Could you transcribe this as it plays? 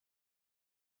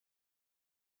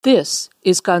This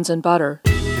is Guns and Butter.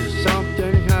 There's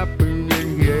something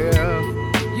happening here.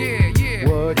 Yeah.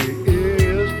 What it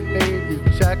is ain't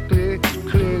exactly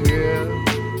clear.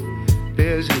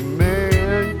 There's a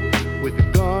man with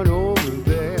a gun over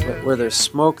there. Where there's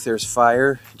smoke, there's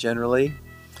fire, generally.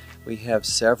 We have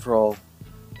several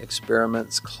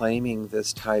experiments claiming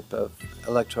this type of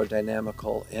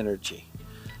electrodynamical energy.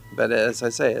 But as I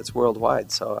say, it's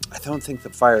worldwide, so I don't think the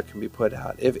fire can be put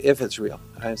out, if it's real.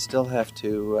 I still have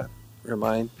to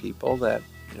remind people that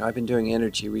I've been doing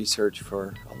energy research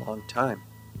for a long time,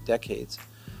 decades.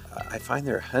 I find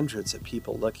there are hundreds of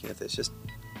people looking at this, just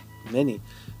many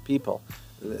people.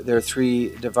 There are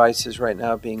 3 devices right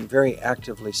now being very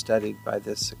actively studied by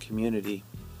this community.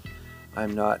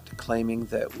 I'm not claiming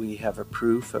that we have a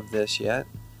proof of this yet,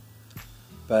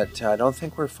 but I don't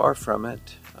think we're far from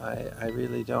it. I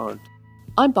really don't.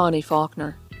 I'm Bonnie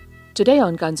Faulkner. Today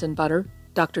on Guns and Butter,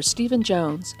 Dr. Stephen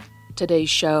Jones.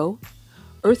 Today's show,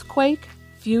 Earthquake,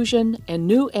 Fusion, and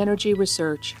New Energy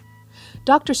Research.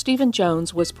 Dr. Stephen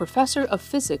Jones was professor of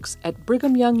physics at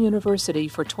Brigham Young University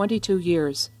for 22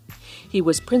 years. He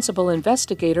was principal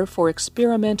investigator for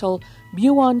experimental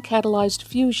muon-catalyzed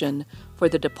fusion for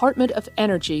the Department of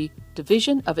Energy,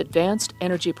 Division of Advanced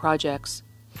Energy Projects.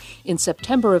 In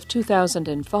September of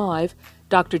 2005,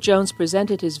 Dr. Jones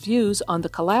presented his views on the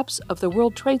collapse of the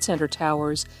World Trade Center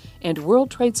towers and World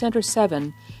Trade Center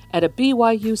 7 at a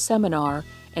BYU seminar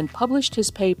and published his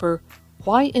paper,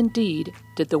 Why Indeed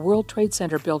Did the World Trade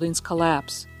Center Buildings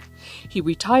Collapse? He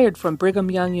retired from Brigham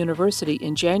Young University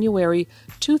in January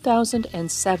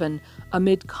 2007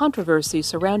 amid controversy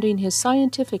surrounding his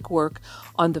scientific work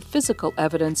on the physical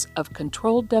evidence of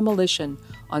controlled demolition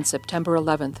on September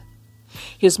 11th.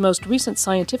 His most recent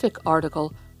scientific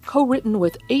article, co-written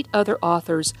with 8 other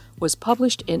authors, was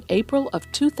published in April of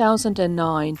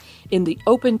 2009 in the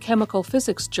Open Chemical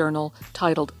Physics Journal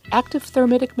titled Active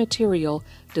Thermitic Material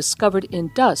Discovered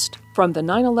in Dust from the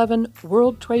 9/11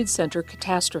 World Trade Center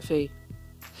Catastrophe.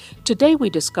 Today we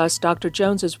discuss Dr.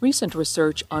 Jones's recent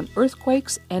research on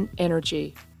earthquakes and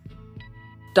energy.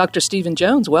 Dr. Stephen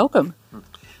Jones, welcome.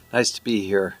 Nice to be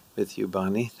here with you,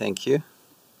 Bonnie. Thank you.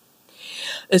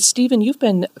 Stephen, you've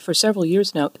been for several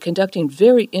years now conducting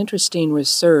very interesting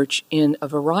research in a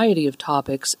variety of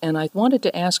topics, and I wanted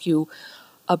to ask you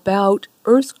about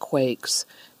earthquakes.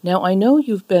 Now, I know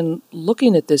you've been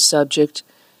looking at this subject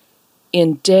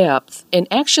in depth and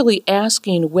actually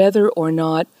asking whether or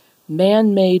not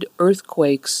man-made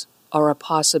earthquakes are a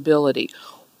possibility.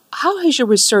 How has your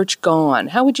research gone?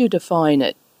 How would you define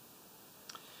it?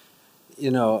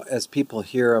 As people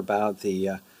hear about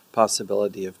the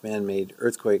possibility of man-made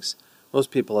earthquakes, most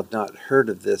people have not heard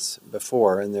of this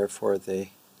before, and therefore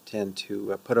they tend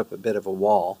to put up a bit of a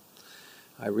wall.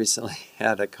 I recently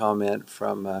had a comment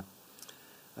from a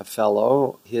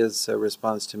fellow. His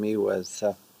response to me was,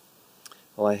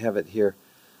 I have it here.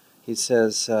 He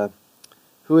says,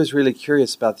 who is really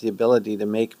curious about the ability to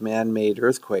make man-made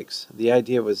earthquakes? The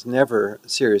idea was never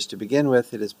serious to begin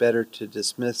with. It is better to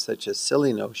dismiss such a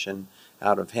silly notion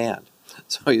out of hand.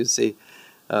 So you see,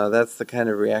 that's the kind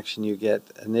of reaction you get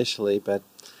initially, but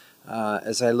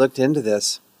as I looked into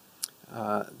this,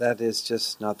 that is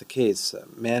just not the case.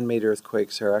 Man-made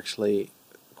earthquakes are actually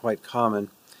quite common.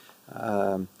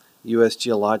 U.S.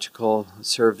 Geological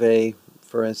Survey,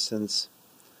 for instance,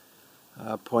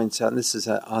 points out, and this is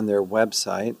on their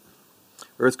website,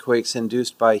 earthquakes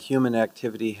induced by human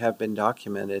activity have been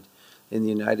documented in the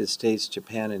United States,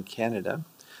 Japan, and Canada.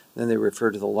 Then they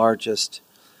refer to the largest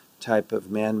type of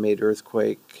man-made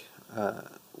earthquake,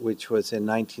 which was in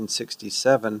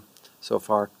 1967 so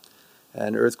far,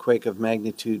 an earthquake of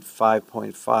magnitude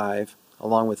 5.5,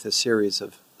 along with a series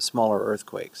of smaller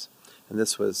earthquakes. And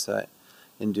this was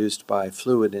induced by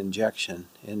fluid injection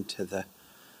into the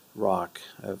rock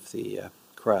of the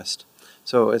crust.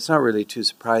 So it's not really too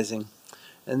surprising.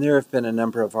 And there have been a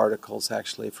number of articles,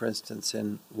 actually, for instance,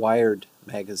 in Wired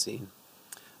magazine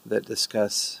that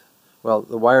discuss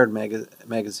the Wired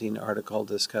magazine article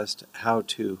discussed how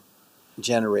to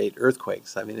generate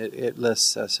earthquakes. I mean, it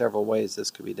lists several ways this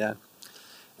could be done.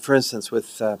 For instance,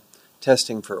 with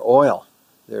testing for oil,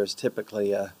 there's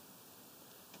typically a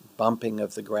bumping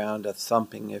of the ground, a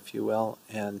thumping, if you will,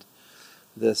 and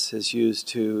this is used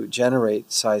to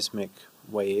generate seismic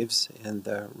waves in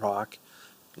the rock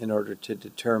in order to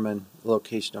determine the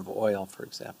location of oil, for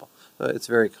example. So it's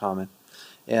very common.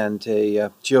 And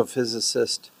a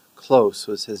geophysicist, Close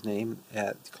was his name,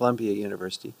 at Columbia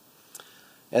University,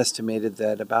 estimated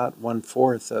that about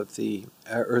 1/4 of the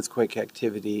earthquake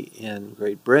activity in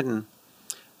Great Britain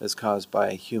is caused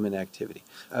by human activity.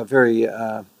 A very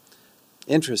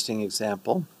interesting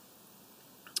example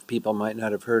people might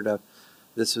not have heard of.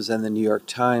 This was in the New York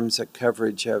Times, a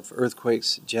coverage of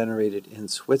earthquakes generated in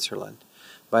Switzerland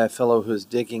by a fellow who's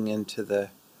digging into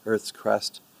the Earth's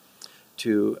crust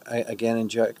to, again,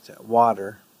 inject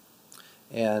water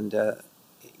and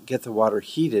get the water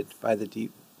heated by the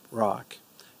deep rock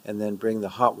and then bring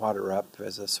the hot water up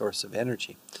as a source of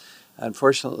energy.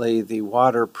 Unfortunately, the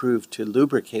water proved to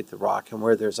lubricate the rock, and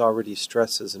where there's already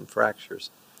stresses and fractures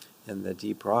in the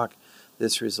deep rock,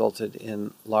 this resulted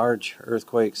in large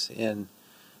earthquakes in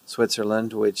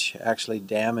Switzerland, which actually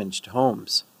damaged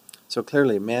homes. So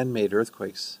clearly, man-made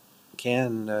earthquakes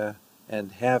can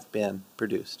and have been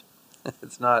produced.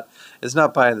 It's not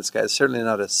pie in the sky. It's certainly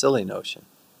not a silly notion.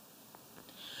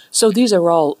 So these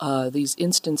are all, these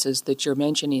instances that you're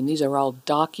mentioning, these are all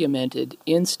documented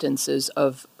instances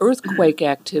of earthquake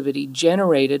activity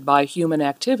generated by human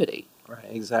activity. Right,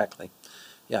 exactly.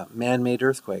 Yeah, man-made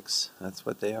earthquakes. That's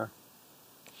what they are.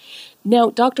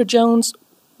 Now, Dr. Jones,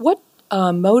 what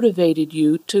motivated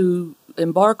you to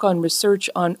embark on research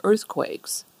on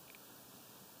earthquakes?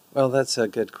 Well, that's a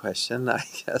good question. I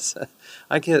guess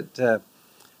I get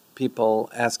people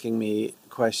asking me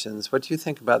questions. What do you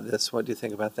think about this? What do you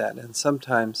think about that? And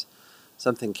sometimes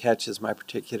something catches my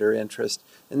particular interest.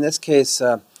 In this case,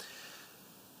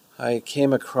 I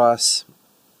came across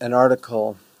an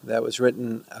article that was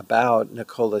written about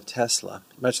Nikola Tesla,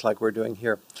 much like we're doing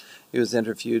here. He was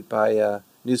interviewed by a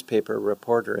newspaper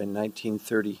reporter in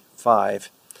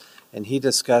 1935, and he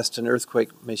discussed an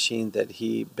earthquake machine that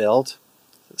he built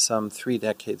some 3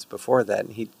 decades before that,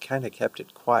 and he kind of kept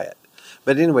it quiet.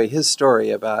 But anyway, his story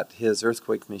about his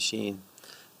earthquake machine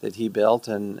that he built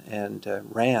and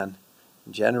ran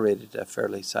generated a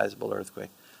fairly sizable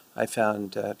earthquake, I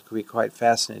found to be quite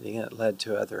fascinating, and it led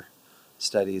to other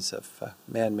studies of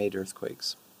man-made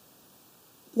earthquakes.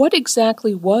 What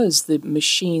exactly was the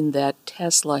machine that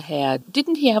Tesla had?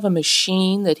 Didn't he have a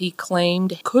machine that he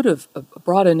claimed could have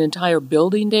brought an entire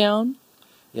building down?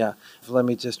 Yeah, let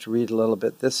me just read a little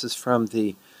bit. This is from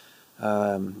the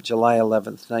July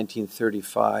 11th,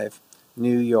 1935,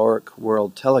 New York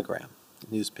World Telegram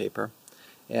newspaper.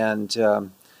 And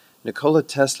Nikola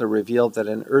Tesla revealed that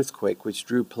an earthquake which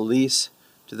drew police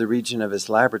to the region of his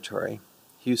laboratory,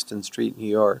 Houston Street, New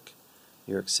York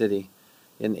City,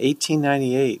 in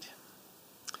 1898,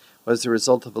 was the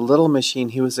result of a little machine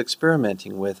he was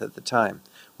experimenting with at the time,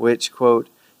 which, quote,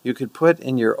 you could put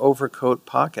in your overcoat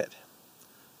pocket.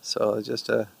 So just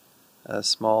a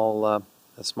small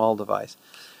device.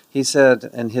 He said,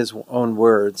 in his own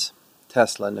words,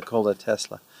 Nikola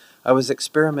Tesla, I was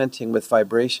experimenting with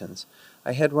vibrations.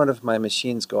 I had one of my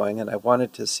machines going, and I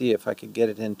wanted to see if I could get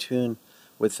it in tune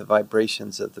with the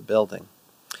vibrations of the building.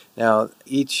 Now,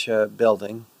 each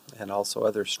building, and also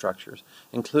other structures,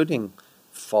 including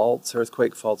faults,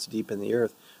 earthquake faults deep in the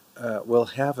earth, will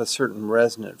have a certain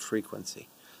resonant frequency.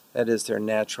 That is their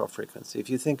natural frequency. If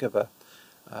you think of a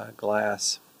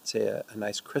glass, say a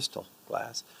nice crystal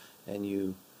glass, and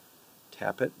you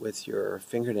tap it with your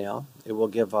fingernail, it will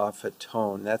give off a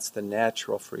tone. That's the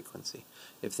natural frequency.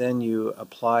 If then you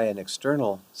apply an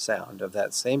external sound of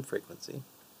that same frequency,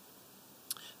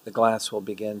 the glass will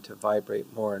begin to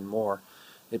vibrate more and more.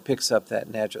 It picks up that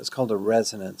natural, it's called a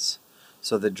resonance.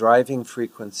 So the driving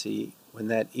frequency, when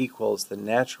that equals the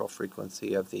natural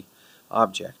frequency of the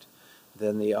object,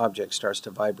 then the object starts to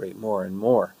vibrate more and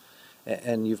more.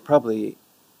 And you've probably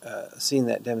seen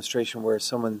that demonstration where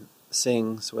someone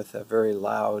sings with a very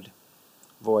loud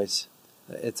voice.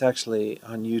 It's actually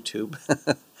on YouTube.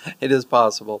 It is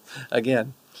possible.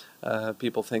 Again,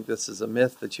 people think this is a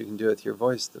myth that you can do it with your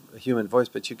voice, the human voice,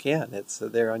 but you can. It's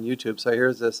there on YouTube. So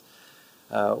here's this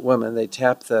woman. They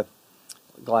tap the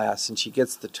glass, and she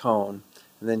gets the tone,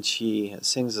 and then she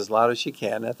sings as loud as she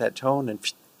can at that tone, and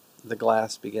the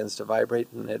glass begins to vibrate,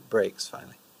 and it breaks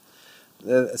finally.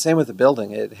 The same with the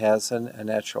building. It has a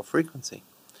natural frequency,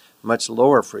 much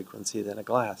lower frequency than a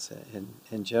glass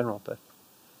in general. But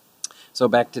so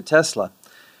back to Tesla.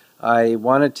 I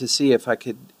wanted to see if I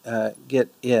could get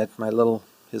his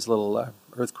little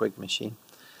earthquake machine,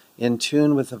 in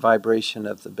tune with the vibration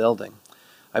of the building.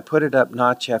 I put it up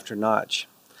notch after notch.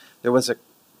 There was a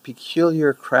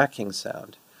peculiar cracking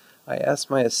sound. I asked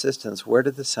my assistants where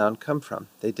did the sound come from.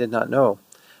 They did not know.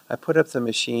 I put up the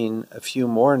machine a few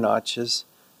more notches.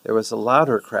 There was a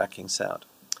louder cracking sound.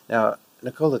 Now,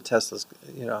 Nikola Tesla's,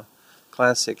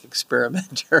 classic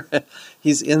experimenter.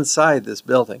 He's inside this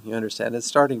building, you understand. It's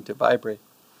starting to vibrate.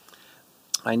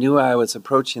 I knew I was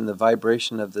approaching the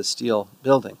vibration of the steel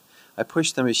building. I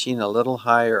pushed the machine a little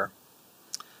higher.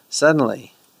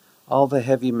 Suddenly, all the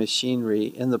heavy machinery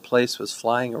in the place was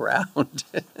flying around.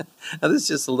 Now, this is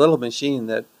just a little machine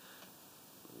that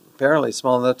apparently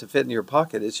small enough to fit in your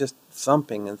pocket. It's just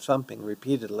thumping and thumping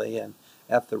repeatedly and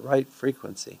at the right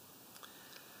frequency.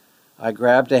 I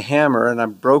grabbed a hammer and I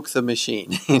broke the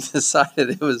machine. He decided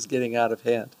it was getting out of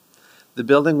hand. The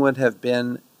building would have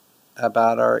been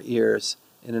about our ears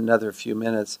in another few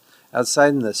minutes. Outside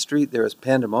in the street there was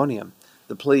pandemonium.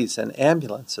 The police and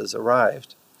ambulances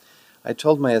arrived. I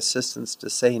told my assistants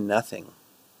to say nothing.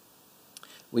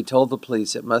 We told the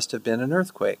police it must have been an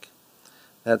earthquake.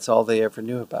 That's all they ever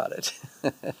knew about it.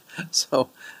 So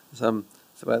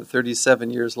about 37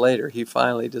 years later, he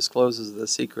finally discloses the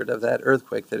secret of that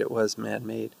earthquake, that it was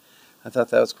man-made. I thought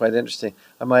that was quite interesting.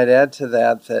 I might add to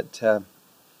that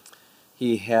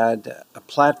he had a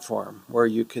platform where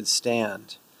you could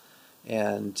stand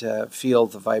and feel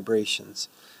the vibrations.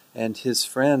 And his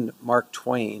friend Mark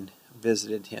Twain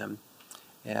visited him,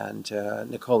 and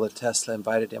Nikola Tesla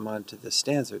invited him onto the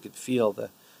stand so he could feel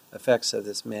the effects of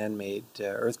this man-made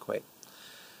earthquake.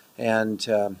 And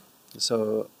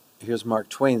so here's Mark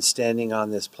Twain standing on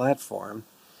this platform,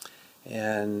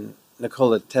 and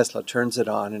Nikola Tesla turns it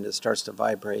on and it starts to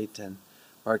vibrate, and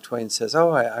Mark Twain says,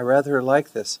 "Oh, I rather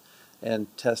like this." And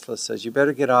Tesla says, "You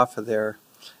better get off of there.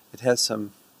 It has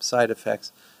some side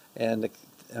effects." And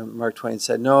Mark Twain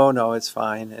said, No, it's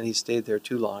fine." And he stayed there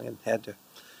too long and had to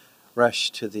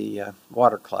rush to the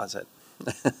water closet.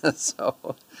 So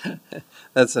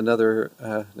that's another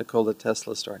Nikola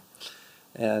Tesla story.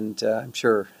 And I'm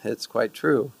sure it's quite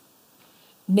true.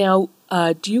 Now,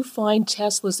 do you find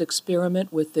Tesla's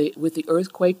experiment with the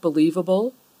earthquake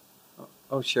believable?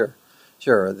 Oh, sure.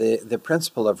 The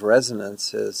principle of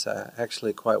resonance is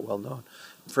actually quite well known.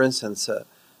 For instance,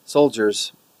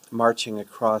 soldiers marching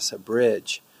across a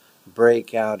bridge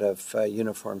break out of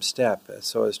uniform step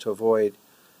so as to avoid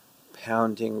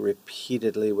pounding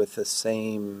repeatedly with the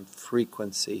same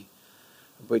frequency,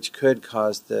 which could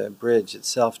cause the bridge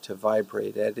itself to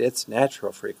vibrate at its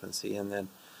natural frequency and then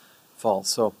fall.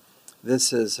 So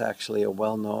this is actually a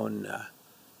well-known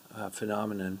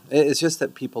phenomenon. It's just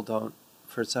that people don't,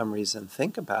 for some reason,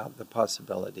 think about the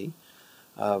possibility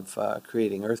of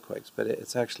creating earthquakes, but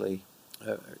it's actually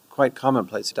quite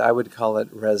commonplace. I would call it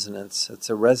resonance. It's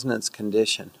a resonance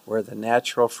condition where the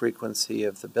natural frequency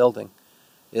of the building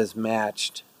is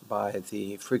matched by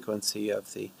the frequency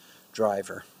of the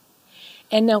driver.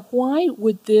 And now, why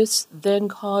would this then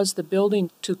cause the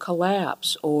building to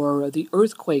collapse or the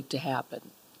earthquake to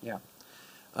happen? Yeah,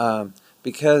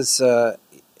 because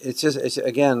it's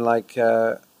again like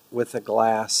with a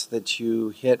glass that you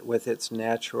hit with its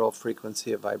natural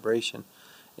frequency of vibration.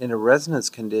 In a resonance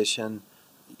condition,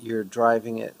 you're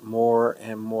driving it more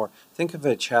and more. Think of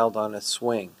a child on a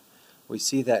swing. We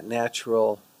see that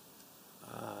natural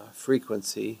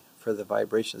frequency for the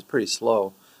vibration is pretty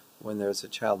slow. When there's a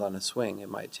child on a swing, it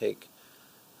might take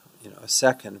a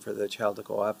second for the child to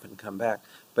go up and come back.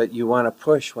 But you want to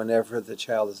push whenever the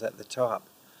child is at the top.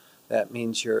 That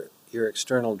means your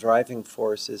external driving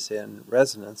force is in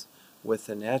resonance with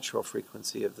the natural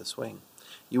frequency of the swing.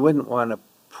 You wouldn't want to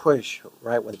push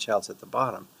right when the child's at the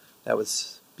bottom. That would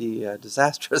be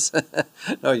disastrous.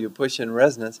 No, you push in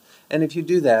resonance. And if you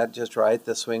do that just right,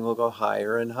 the swing will go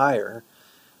higher and higher.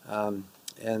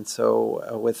 And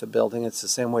so with a building, it's the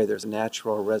same way. There's a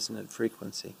natural resonant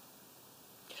frequency.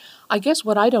 I guess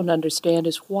what I don't understand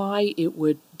is why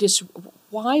would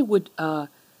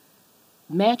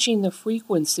matching the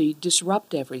frequency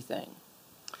disrupt everything?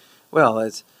 Well,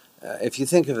 it's if you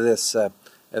think of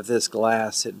this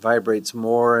glass, it vibrates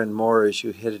more and more as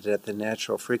you hit it at the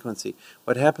natural frequency.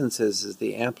 What happens is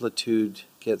the amplitude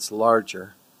gets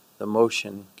larger, the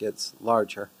motion gets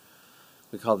larger.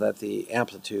 We call that the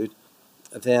amplitude.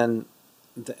 Then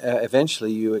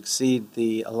eventually you exceed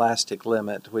the elastic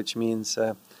limit, which means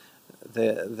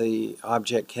the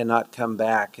object cannot come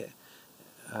back.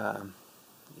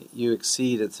 You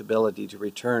exceed its ability to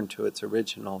return to its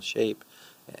original shape,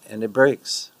 and it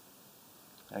breaks.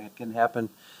 That can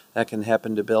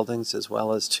happen to buildings as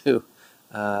well as to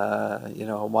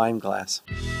a wine glass.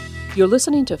 You're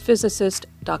listening to physicist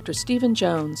Dr. Stephen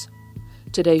Jones.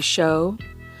 Today's show: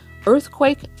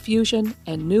 Earthquake, Fusion,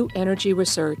 and New Energy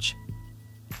Research.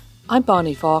 I'm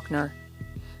Bonnie Faulkner.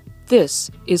 This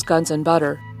is Guns and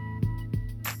Butter.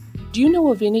 Do you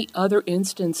know of any other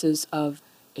instances of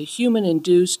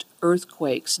human-induced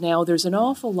earthquakes? Now, there's an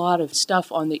awful lot of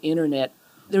stuff on the internet.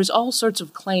 There's all sorts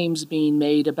of claims being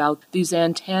made about these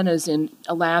antennas in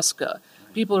Alaska.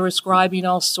 People are ascribing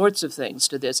all sorts of things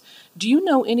to this. Do you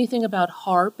know anything about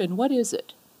HAARP, and what is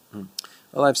it?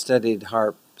 Well, I've studied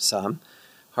HAARP some.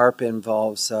 HAARP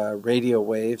involves radio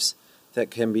waves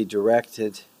that can be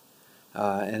directed,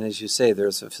 and as you say,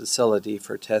 there's a facility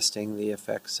for testing the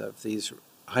effects of these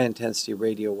high-intensity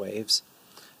radio waves,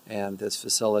 and this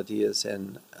facility is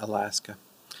in Alaska.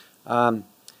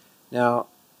 Now,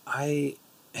 I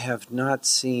have not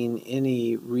seen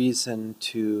any reason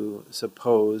to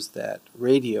suppose that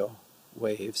radio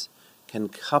waves can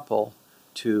couple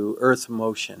to Earth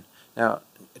motion. Now,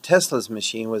 Tesla's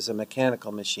machine was a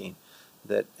mechanical machine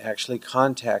that actually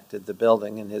contacted the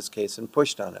building, in his case, and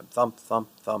pushed on it, thump, thump,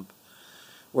 thump.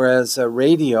 Whereas a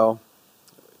radio,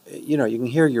 you can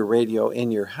hear your radio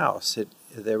in your house.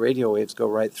 The radio waves go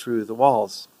right through the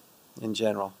walls in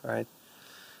general, right?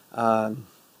 And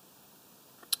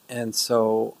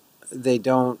so they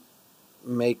don't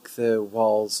make the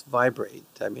walls vibrate.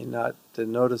 I mean, not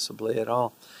noticeably at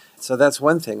all. So that's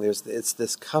one thing. It's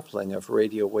this coupling of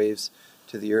radio waves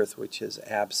to the Earth which is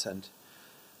absent.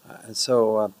 And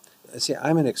so, see,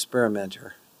 I'm an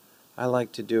experimenter. I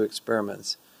like to do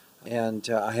experiments. And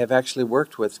I have actually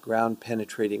worked with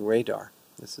ground-penetrating radar.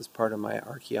 This is part of my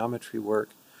archaeometry work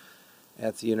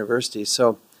at the university.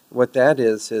 So what that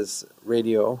is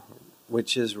radio,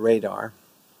 which is radar,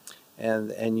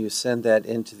 and you send that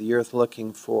into the Earth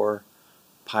looking for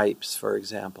pipes, for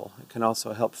example. It can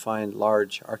also help find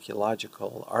large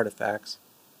archaeological artifacts.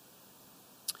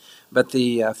 But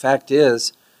the fact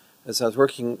is, as I was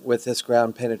working with this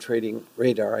ground-penetrating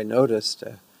radar, I noticed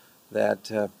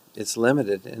that it's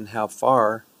limited in how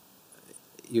far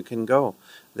you can go.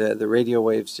 The radio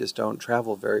waves just don't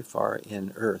travel very far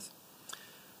in Earth.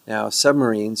 Now,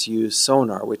 submarines use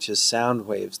sonar, which is sound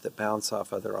waves that bounce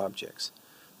off other objects,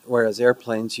 whereas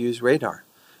airplanes use radar.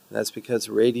 And that's because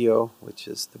radio, which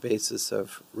is the basis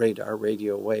of radar,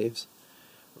 radio waves,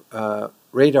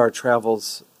 radar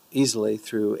travels easily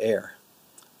through air.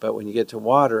 But when you get to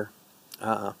water,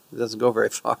 it doesn't go very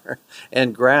far.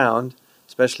 And ground,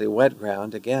 especially wet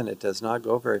ground, again, it does not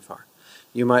go very far.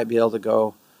 You might be able to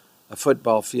go a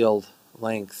football field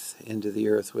length into the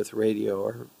Earth with radio,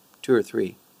 or 2 or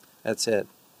 3. That's it.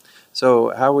 So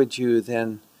how would you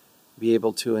then be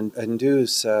able to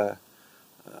induce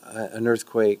an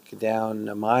earthquake down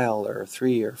a mile or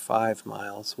 3 or 5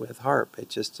 miles with HAARP? It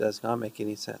just does not make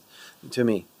any sense to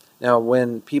me. Now,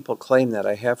 when people claim that,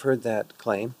 I have heard that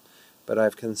claim, but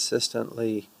I've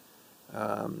consistently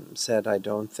said I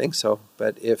don't think so.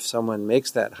 But if someone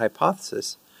makes that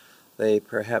hypothesis, they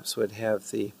perhaps would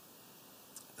have the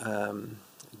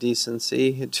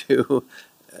decency to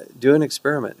do an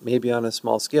experiment, maybe on a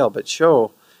small scale, but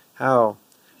show how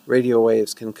radio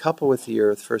waves can couple with the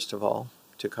Earth, first of all,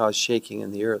 to cause shaking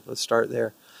in the Earth. Let's start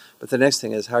there. But the next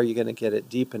thing is, how are you going to get it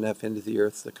deep enough into the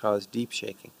Earth to cause deep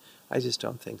shaking? I just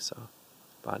don't think so,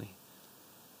 Bonnie.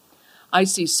 I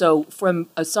see. So from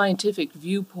a scientific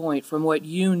viewpoint, from what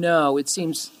you know, it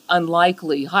seems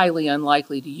unlikely, highly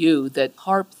unlikely to you, that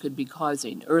HAARP could be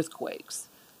causing earthquakes.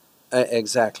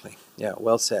 Exactly. Yeah,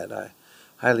 well said.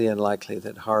 Highly unlikely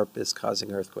that HAARP is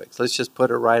causing earthquakes. Let's just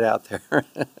put it right out there.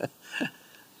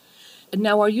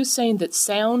 Now, are you saying that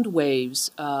sound waves,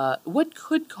 what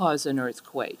could cause an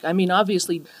earthquake? I mean,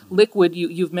 obviously, liquid,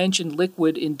 you've mentioned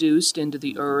liquid induced into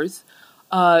the Earth.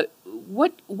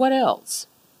 What else?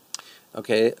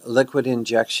 Okay, liquid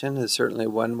injection is certainly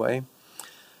one way.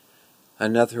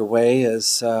 Another way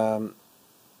is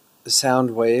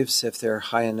sound waves, if they're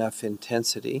high enough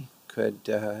intensity, could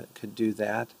do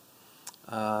that.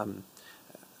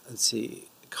 Let's see,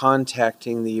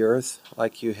 contacting the Earth,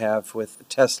 like you have with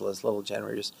Tesla's little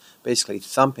generators, basically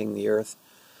thumping the Earth.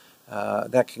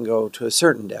 That can go to a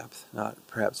certain depth, not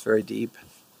perhaps very deep.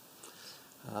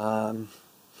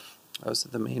 Those are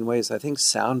the main ways. I think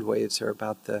sound waves are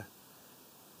about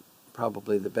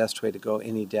probably the best way to go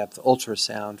any depth.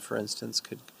 Ultrasound, for instance,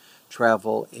 could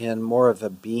travel in more of a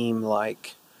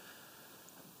beam-like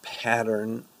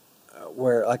pattern,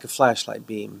 where, like a flashlight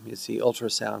beam, you see,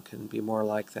 ultrasound can be more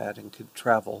like that and could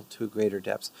travel to greater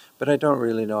depths. But I don't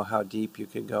really know how deep you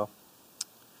could go.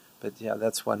 But yeah,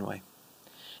 that's one way.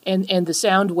 And the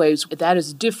sound waves, that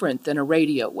is different than a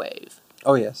radio wave.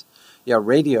 Oh, yes. Yeah,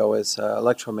 radio is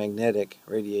electromagnetic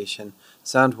radiation.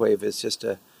 Sound wave is just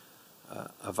a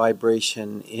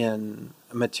vibration in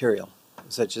a material,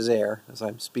 such as air, as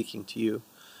I'm speaking to you,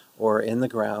 or in the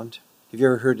ground. Have you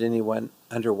ever heard anyone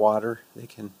underwater? They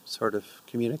can sort of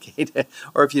communicate.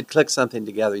 Or if you click something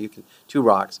together, two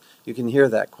rocks, you can hear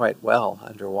that quite well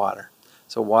underwater.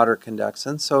 So water conducts,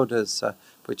 and so does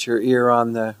put your ear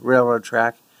on the railroad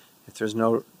track if there's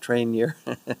no train near.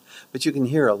 But you can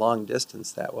hear a long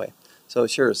distance that way. So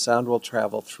sure, sound will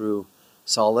travel through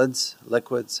solids,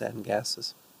 liquids, and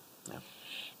gases. Yeah.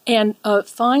 And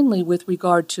finally, with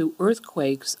regard to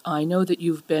earthquakes, I know that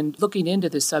you've been looking into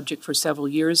this subject for several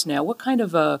years now. What kind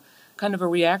of a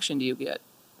reaction do you get?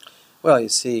 Well, you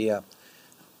see,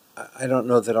 I don't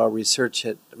know that I'll research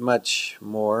it much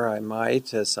more. I might,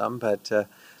 some, but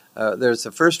there's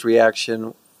the first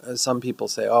reaction. Some people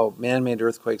say, oh, man-made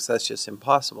earthquakes, that's just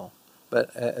impossible.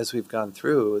 But as we've gone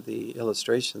through the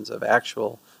illustrations of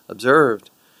actual observed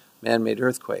man-made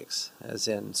earthquakes, as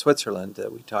in Switzerland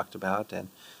that we talked about, and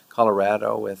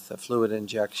Colorado with the fluid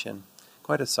injection,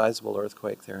 quite a sizable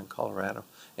earthquake there in Colorado.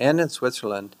 And in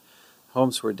Switzerland,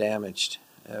 homes were damaged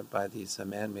by these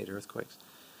man-made earthquakes.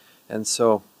 And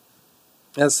so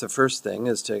that's the first thing,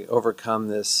 is to overcome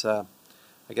this,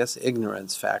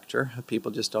 ignorance factor.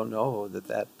 People just don't know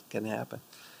that can happen.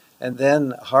 And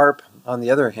then HAARP, on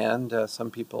the other hand,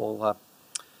 some people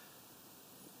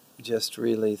just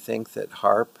really think that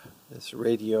HAARP, this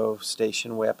radio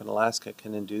station way up in Alaska,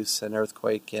 can induce an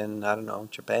earthquake in,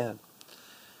 Japan.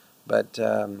 But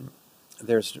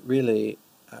there's really,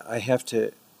 I have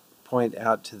to point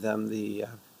out to them the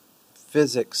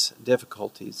physics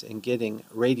difficulties in getting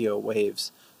radio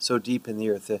waves so deep in the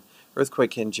earth. The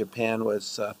earthquake in Japan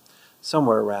was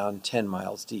somewhere around 10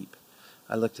 miles deep.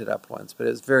 I looked it up once, but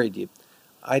it was very deep.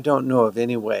 I don't know of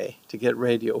any way to get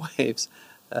radio waves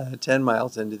 10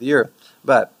 miles into the earth.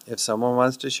 But if someone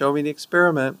wants to show me the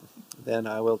experiment, then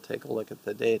I will take a look at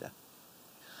the data.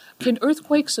 Can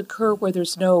earthquakes occur where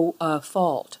there's no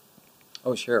fault?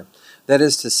 Oh, sure. That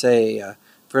is to say,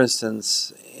 for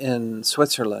instance, in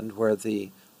Switzerland, where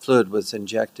the fluid was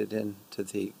injected into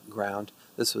the ground,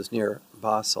 this was near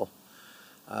Basel,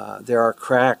 there are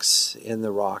cracks in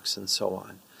the rocks and so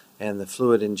on, and the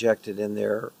fluid injected in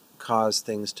there caused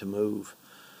things to move.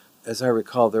 As I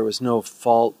recall, there was no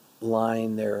fault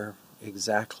line there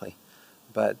exactly,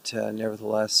 but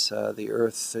nevertheless, the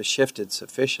earth shifted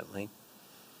sufficiently.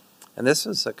 And this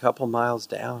was a couple miles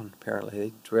down, apparently.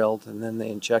 They drilled, and then they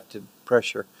injected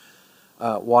pressure,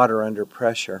 water under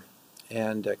pressure,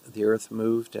 and the earth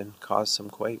moved and caused some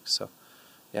quakes. So,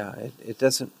 yeah, it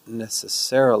doesn't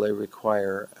necessarily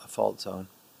require a fault zone.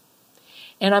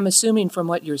 And I'm assuming from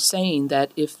what you're saying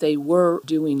that if they were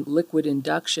doing liquid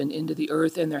induction into the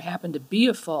earth and there happened to be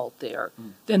a fault there,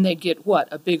 then they'd get what,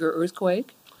 a bigger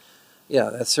earthquake?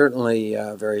 Yeah, that's certainly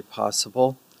very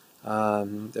possible.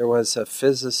 There was a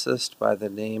physicist by the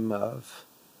name of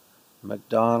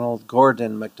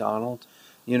Gordon MacDonald,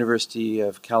 University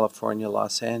of California,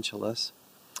 Los Angeles.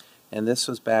 And this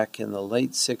was back in the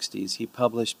late 60s. He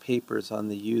published papers on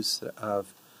the use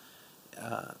of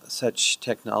such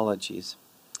technologies.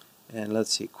 And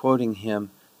let's see, quoting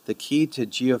him, the key to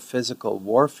geophysical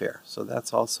warfare, so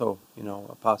that's also,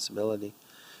 a possibility,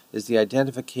 is the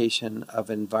identification of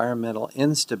environmental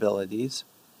instabilities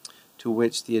to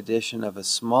which the addition of a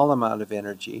small amount of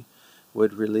energy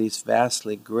would release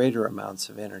vastly greater amounts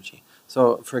of energy.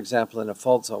 So, for example, in a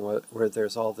fault zone where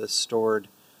there's all this stored,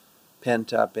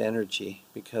 pent-up energy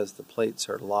because the plates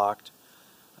are locked,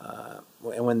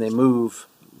 and when they move,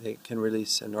 they can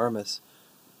release enormous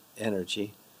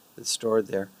energy that's stored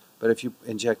there. But if you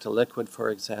inject a liquid, for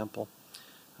example,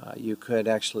 you could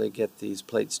actually get these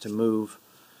plates to move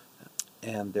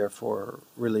and therefore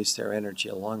release their energy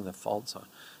along the fault zone.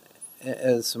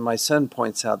 As my son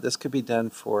points out, this could be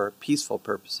done for peaceful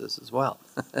purposes as well,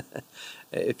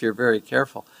 if you're very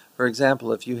careful. For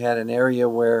example, if you had an area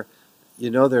where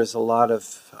there's a lot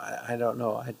of, I don't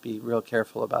know, I'd be real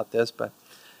careful about this, but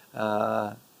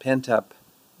pent-up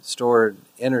stored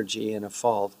energy in a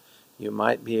fault, you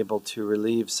might be able to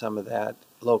relieve some of that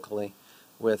locally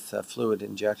with fluid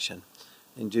injection,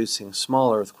 inducing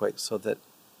small earthquakes so that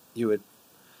you would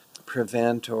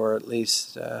prevent or at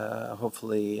least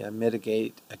hopefully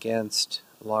mitigate against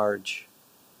large,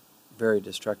 very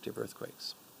destructive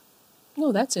earthquakes.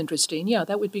 Oh, that's interesting. Yeah,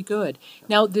 that would be good.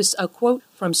 Now, this quote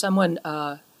from someone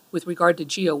with regard to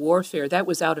geowarfare, that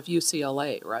was out of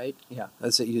UCLA, right? Yeah,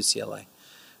 that's at UCLA.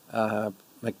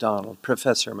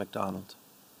 Professor MacDonald.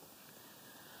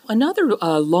 Another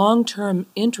long-term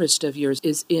interest of yours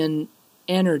is in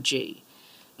energy.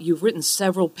 You've written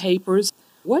several papers.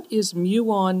 What is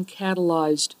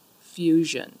muon-catalyzed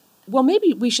fusion? Well,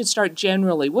 maybe we should start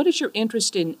generally. What is your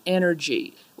interest in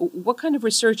energy? What kind of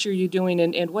research are you doing,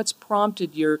 and what's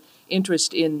prompted your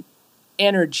interest in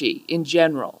energy in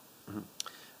general? Mm-hmm.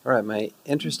 All right, my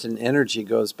interest in energy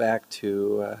goes back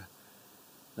to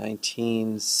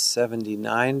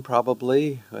 1979,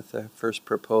 probably, with the first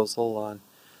proposal on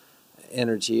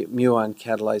energy,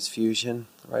 muon-catalyzed fusion,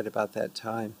 right about that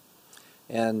time.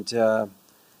 And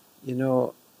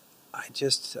I've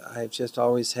just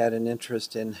always had an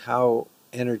interest in how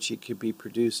energy could be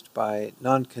produced by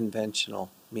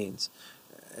non-conventional means.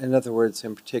 In other words,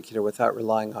 in particular, without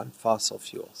relying on fossil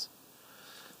fuels.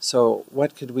 So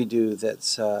what could we do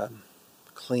that's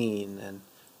clean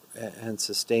and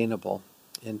sustainable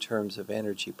in terms of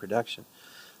energy production.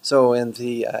 So in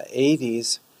the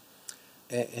 80s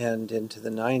and into the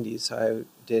 90s, I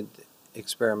did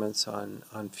experiments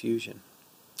on fusion.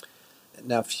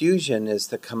 Now, fusion is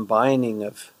the combining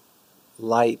of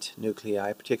light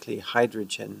nuclei, particularly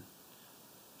hydrogen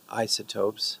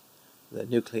isotopes, the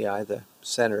nuclei, the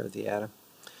center of the atom,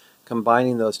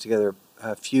 combining those together,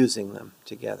 fusing them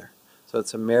together. So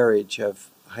it's a marriage of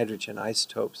hydrogen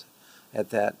isotopes at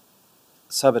that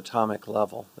subatomic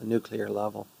level, the nuclear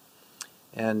level.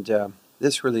 And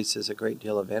this releases a great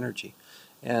deal of energy.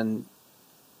 And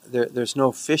there's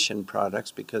no fission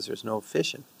products because there's no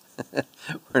fission.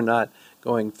 We're not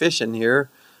going fission here,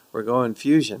 we're going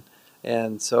fusion.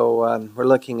 And so we're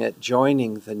looking at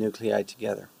joining the nuclei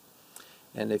together.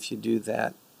 And if you do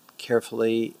that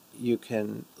carefully, you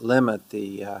can limit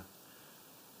the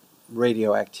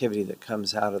radioactivity that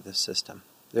comes out of the system.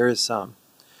 There is some,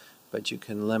 but you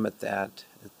can limit that.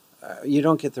 You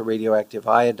don't get the radioactive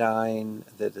iodine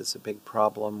that is a big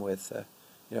problem with,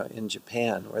 in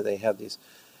Japan, where they have these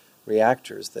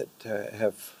reactors that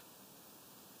have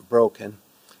broken,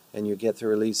 and you get the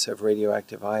release of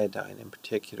radioactive iodine in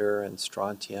particular, and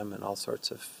strontium, and all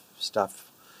sorts of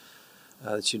stuff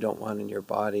that you don't want in your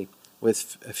body.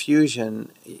 With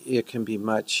fusion, it can be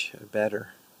much better.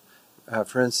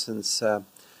 For instance,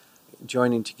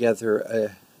 joining together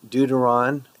a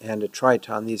deuteron and a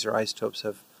triton, these are isotopes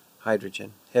of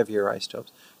hydrogen, heavier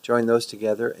isotopes. Join those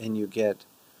together and you get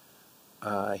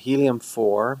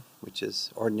helium-4, which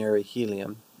is ordinary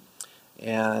helium,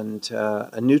 and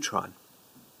a neutron.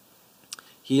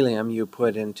 Helium you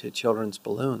put into children's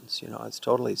balloons, it's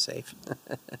totally safe.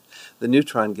 The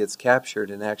neutron gets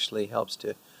captured and actually helps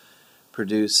to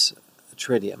produce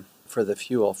tritium for the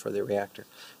fuel for the reactor.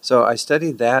 So I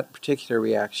studied that particular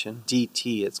reaction,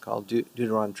 DT it's called,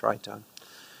 deuteron-triton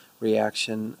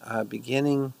reaction,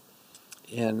 beginning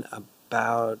in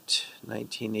about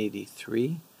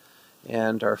 1983.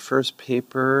 And our first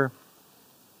paper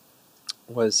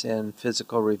was in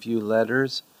Physical Review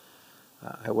Letters.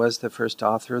 I was the first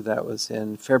author. That was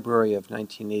in February of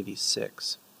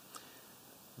 1986.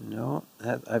 No,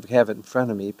 I have it in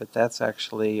front of me, but that's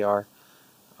actually our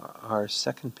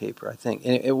second paper, I think.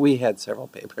 And we had several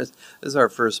papers. This is our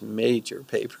first major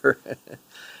paper.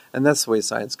 And that's the way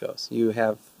science goes. You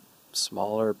have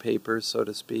smaller papers, so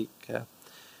to speak,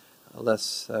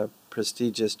 less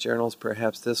prestigious journals.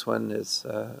 Perhaps this one is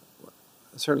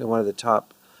certainly one of the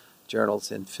top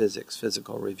journals in physics,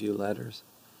 Physical Review Letters.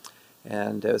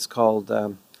 And it's called,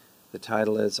 the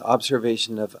title is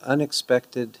Observation of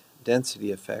Unexpected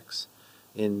Density Effects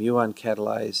in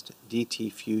Muon-Catalyzed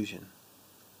DT Fusion.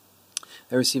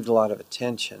 They received a lot of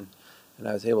attention, and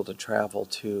I was able to travel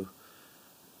to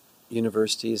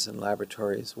universities and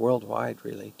laboratories worldwide,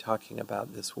 really, talking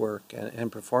about this work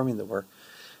and performing the work.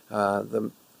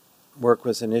 The work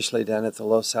was initially done at the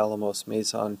Los Alamos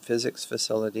Maison Physics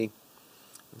Facility.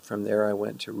 From there I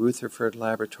went to Rutherford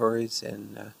Laboratories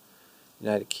in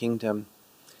United Kingdom,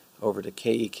 over to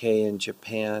KEK in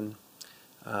Japan,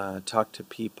 talked to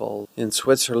people in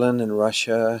Switzerland and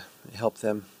Russia, helped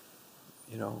them,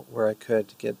 where I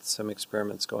could get some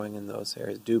experiments going in those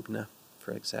areas. Dubna,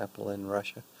 for example, in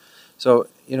Russia. So,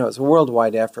 it's a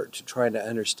worldwide effort to try to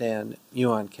understand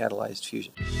muon-catalyzed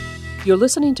fusion. You're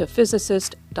listening to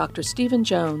physicist Dr. Stephen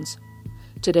Jones.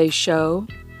 Today's show,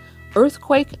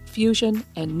 Earthquake, Fusion,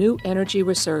 and New Energy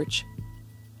Research.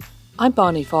 I'm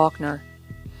Bonnie Faulkner.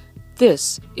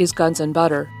 This is Guns and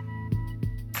Butter.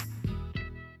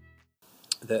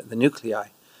 The nuclei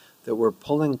that we're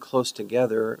pulling close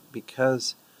together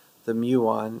because the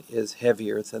muon is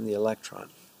heavier than the electron.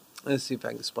 Let's see if I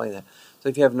can explain that. So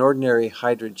if you have an ordinary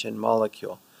hydrogen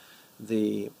molecule,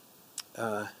 the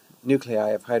nuclei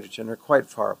of hydrogen are quite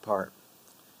far apart.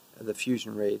 The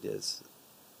fusion rate is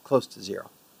close to zero.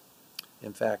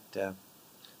 In fact, the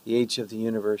age of the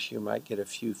universe, you might get a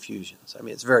few fusions. I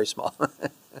mean, it's very small.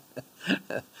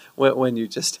 When you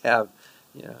just have,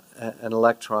 an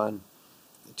electron,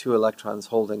 two electrons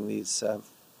holding these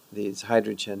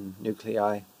hydrogen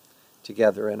nuclei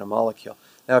together in a molecule.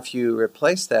 Now, if you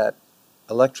replace that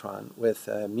electron with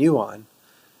a muon,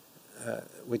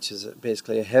 which is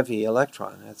basically a heavy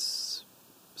electron, that's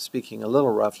speaking a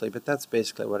little roughly, but that's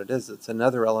basically what it is. It's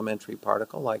another elementary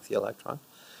particle like the electron,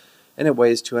 and it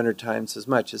weighs 200 times as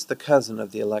much. It's the cousin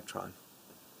of the electron.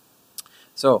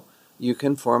 So you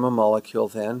can form a molecule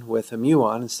then with a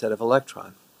muon instead of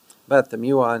electron, but the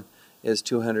muon is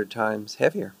 200 times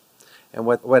heavier. And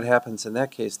what happens in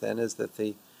that case then is that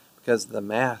because of the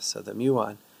mass of the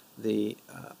muon, the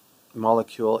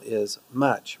molecule is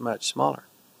much, much smaller.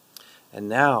 And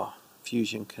now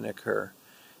fusion can occur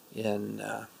in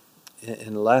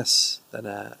in less than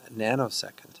a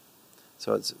nanosecond.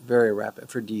 So it's very rapid.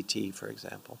 For DT, for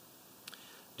example,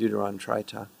 deuteron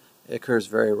triton, it occurs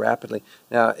very rapidly.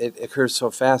 Now, it occurs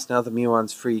so fast, now the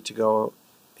muon's free to go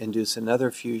induce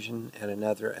another fusion and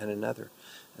another and another.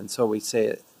 And so we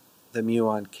say the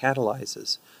muon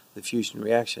catalyzes the fusion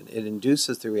reaction. It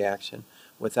induces the reaction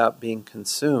without being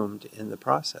consumed in the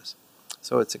process.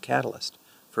 So it's a catalyst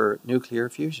for nuclear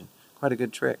fusion. Quite a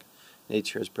good trick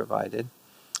nature has provided.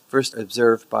 First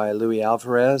observed by Louis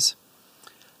Alvarez,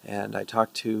 and I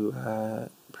talked to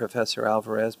Professor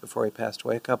Alvarez before he passed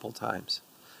away a couple times.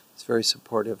 He's very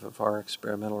supportive of our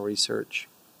experimental research,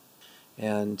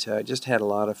 and just had a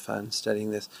lot of fun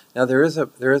studying this. Now there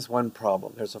is one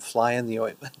problem. There's a fly in the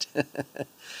ointment.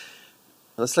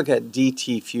 Let's look at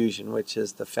DT fusion, which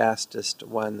is the fastest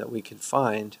one that we could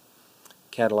find,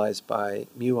 catalyzed by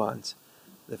muons,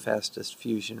 the fastest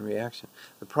fusion reaction.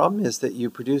 The problem is that you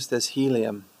produce this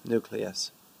helium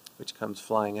nucleus, which comes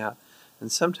flying out,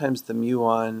 and sometimes the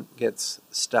muon gets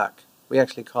stuck. We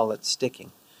actually call it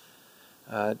sticking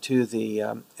to the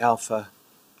alpha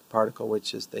particle,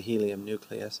 which is the helium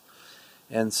nucleus.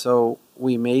 And so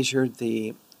we measured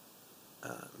the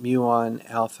muon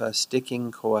alpha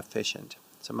sticking coefficient.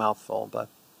 It's a mouthful, but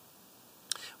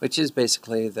which is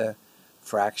basically the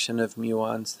fraction of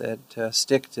muons that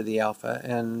stick to the alpha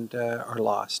and are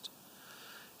lost.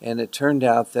 And it turned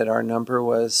out that our number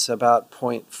was about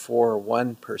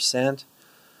 0.41%,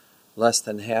 less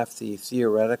than half the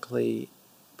theoretically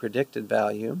predicted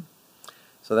value.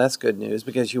 So that's good news,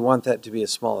 because you want that to be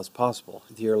as small as possible,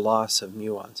 your loss of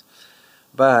muons.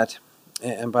 But,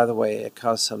 and by the way, it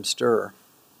caused some stir.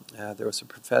 There was a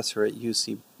professor at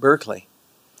UC Berkeley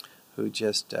who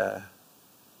just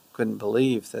couldn't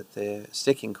believe that the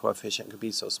sticking coefficient could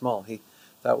be so small. He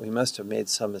thought we must have made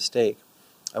some mistake.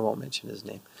 I won't mention his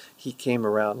name. He came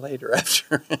around later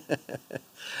after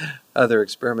other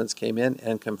experiments came in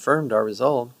and confirmed our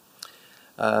result.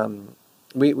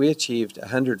 We achieved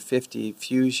 150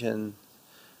 fusion,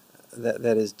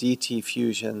 that is DT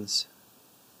fusions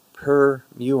per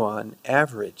muon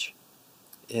average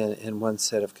in one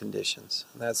set of conditions.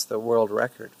 That's the world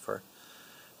record for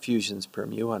fusions per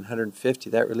muon, 150.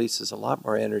 That releases a lot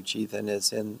more energy than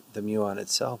is in the muon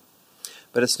itself.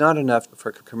 But it's not enough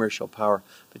for commercial power.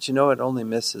 But you know, it only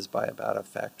misses by about a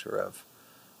factor of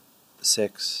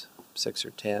 6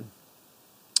 or 10.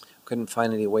 Couldn't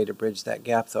find any way to bridge that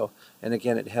gap, though. And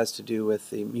again, it has to do with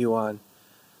the muon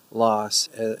loss,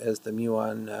 as the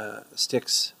muon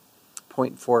sticks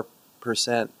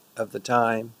 0.4% of the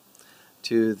time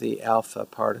to the alpha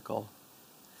particle.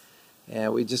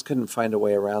 And we just couldn't find a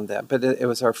way around that. But it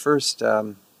was our first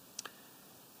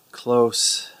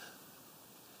close.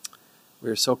 We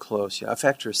were so close. A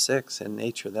factor of 6 in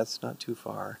nature, that's not too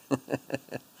far.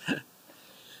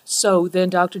 So then,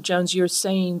 Dr. Jones, you're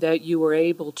saying that you were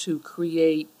able to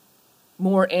create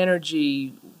more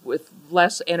energy with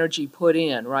less energy put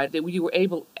in, right? That you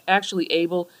were actually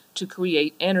able to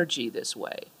create energy this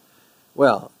way.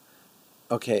 Well,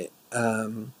 okay.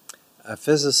 A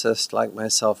physicist like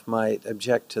myself might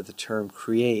object to the term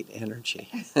create energy.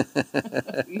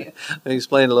 Let me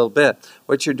explain a little bit.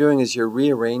 What you're doing is you're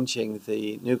rearranging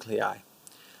the nuclei,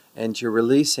 and you're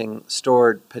releasing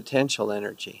stored potential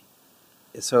energy.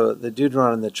 So the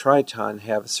deuteron and the triton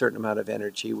have a certain amount of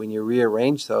energy. When you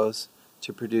rearrange those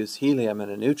to produce helium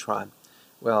and a neutron,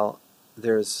 well,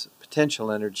 there's potential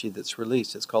energy that's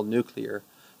released. It's called nuclear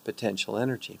potential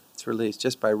energy. It's released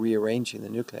just by rearranging the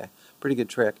nuclei. Pretty good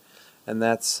trick. And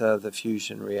that's the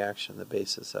fusion reaction, the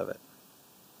basis of it.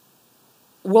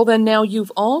 Well, then now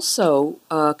you've also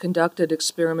conducted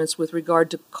experiments with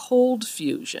regard to cold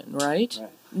fusion, right?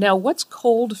 Now, what's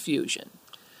cold fusion?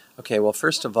 Okay, well,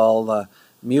 first of all,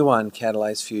 muon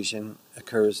catalyzed fusion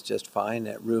occurs just fine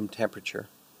at room temperature.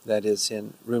 That is,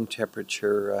 in room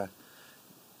temperature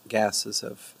gases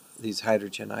of these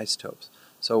hydrogen isotopes.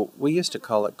 So we used to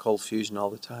call it cold fusion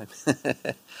all the time.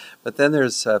 But then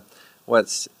there's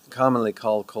what's commonly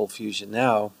called cold fusion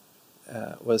now,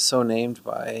 was so named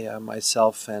by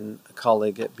myself and a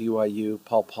colleague at BYU,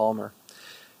 Paul Palmer.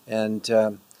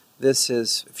 And this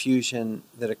is fusion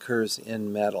that occurs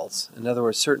in metals. In other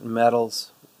words, certain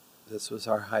metals, this was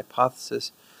our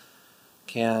hypothesis,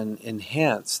 can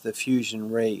enhance the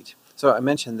fusion rate. So I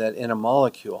mentioned that in a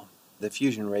molecule, the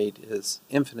fusion rate is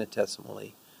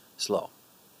infinitesimally slow.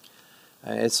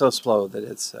 It's so slow that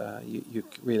it's you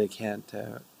really can't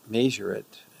measure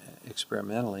it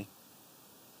experimentally.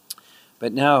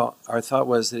 But now our thought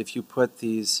was that if you put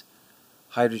these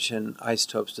hydrogen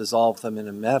isotopes, dissolve them in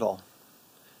a metal,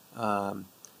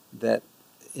 that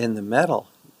in the metal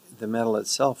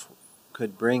itself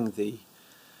could bring the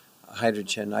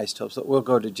hydrogen isotopes. We'll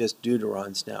go to just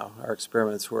deuterons now. Our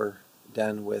experiments were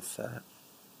done with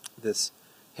this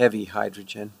heavy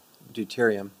hydrogen,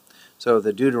 deuterium. So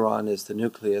the deuteron is the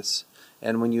nucleus,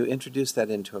 and when you introduce that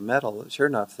into a metal, sure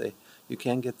enough, you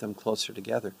can get them closer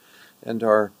together. And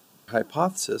our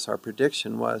hypothesis, our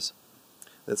prediction was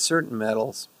that certain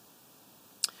metals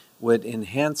would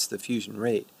enhance the fusion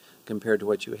rate compared to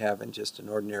what you have in just an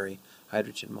ordinary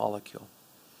hydrogen molecule.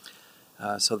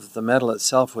 So that the metal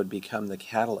itself would become the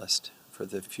catalyst for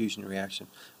the fusion reaction.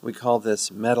 We call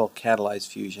this metal catalyzed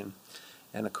fusion.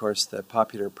 And of course, the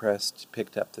popular press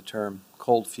picked up the term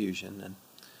cold fusion, and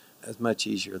it's much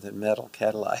easier than metal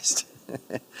catalyzed,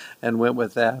 and went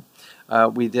with that.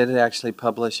 We did actually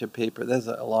publish a paper. This is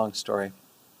a long story.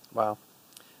 Wow.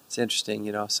 It's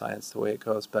interesting, science, the way it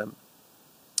goes. But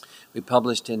we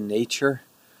published in Nature,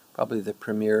 probably the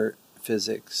premier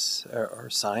physics or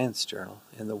science journal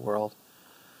in the world.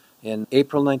 In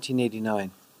April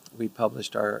 1989, we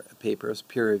published our papers,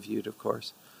 peer-reviewed, of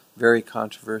course, very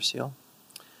controversial.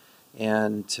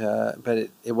 And but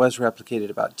it was replicated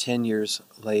about 10 years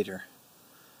later.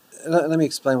 Let me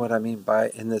explain what I mean by,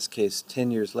 in this case, 10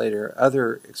 years later.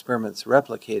 Other experiments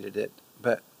replicated it,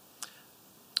 but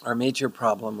our major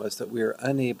problem was that we were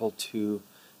unable to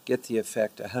get the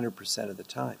effect 100% of the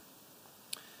time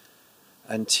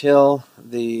until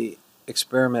the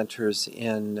experimenters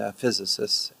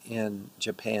physicists in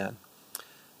Japan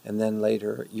and then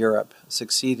later Europe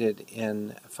succeeded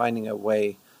in finding a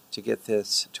way to get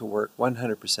this to work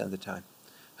 100% of the time,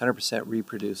 100%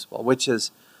 reproducible, which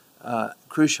is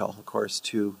crucial, of course,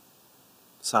 to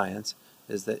science,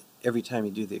 is that every time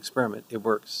you do the experiment, it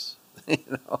works.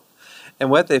 And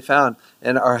what they found,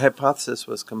 and our hypothesis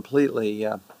was completely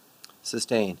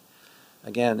sustained.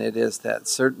 Again, it is that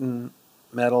certain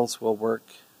metals will work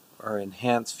or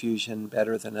enhance fusion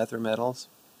better than other metals,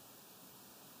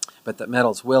 but that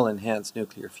metals will enhance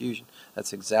nuclear fusion.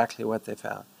 That's exactly what they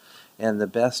found. And the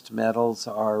best metals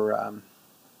are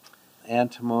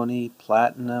antimony,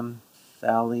 platinum,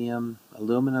 thallium,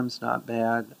 aluminum's not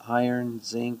bad, iron,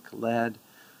 zinc, lead,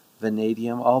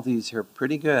 vanadium. All these are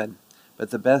pretty good, but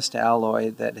the best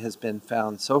alloy that has been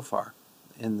found so far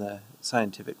in the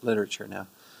scientific literature now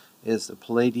is the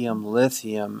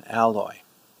palladium-lithium alloy.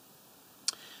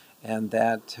 And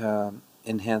that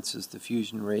enhances the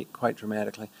fusion rate quite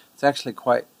dramatically. It's actually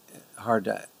quite hard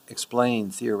to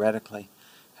explain theoretically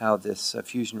how this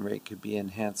fusion rate could be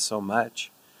enhanced so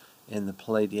much in the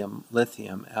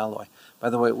palladium-lithium alloy. By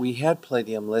the way, we had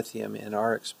palladium-lithium in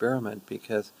our experiment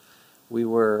because we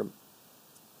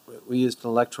used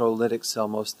an electrolytic cell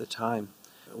most of the time,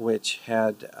 which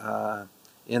had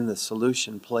in the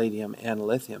solution palladium and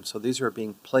lithium. So these were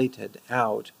being plated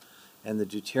out, and the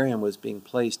deuterium was being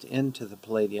placed into the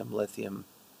palladium-lithium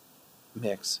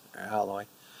mix or alloy.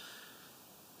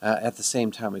 At the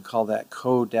same time, we call that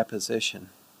co-deposition,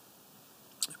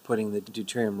 putting the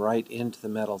deuterium right into the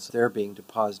metals. They're being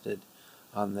deposited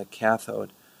on the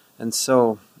cathode. And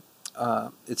so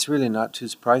it's really not too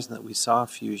surprising that we saw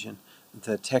fusion.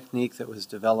 The technique that was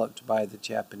developed by the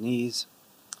Japanese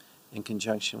in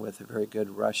conjunction with a very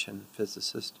good Russian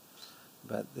physicist,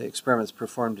 but the experiments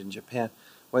performed in Japan,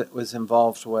 what was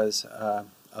involved was a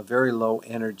very low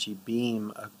energy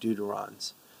beam of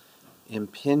deuterons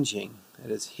impinging,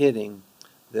 that is hitting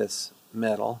this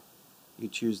metal. You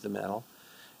choose the metal,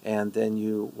 and then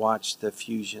you watch the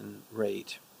fusion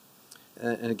rate,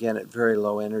 and again at very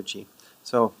low energy.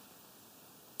 So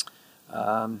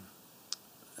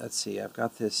let's see, I've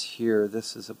got this here.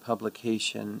 This is a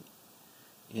publication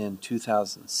in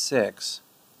 2006.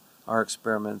 Our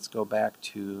experiments go back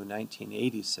to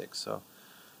 1986, so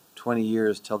 20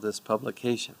 years till this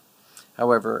publication.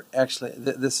 However, actually,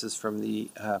 this is from the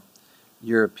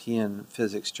European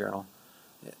Physics Journal.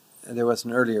 There was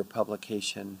an earlier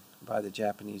publication by the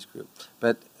Japanese group,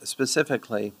 but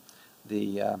specifically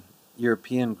the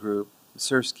European group,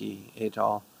 Sersky et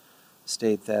al.,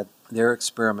 state that their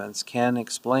experiments can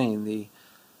explain the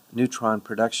neutron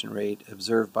production rate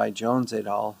observed by Jones et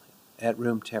al. At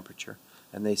room temperature,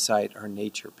 and they cite our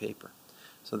Nature paper.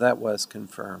 So that was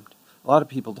confirmed. A lot of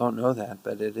people don't know that,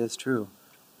 but it is true.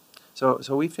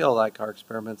 So we feel like our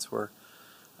experiments were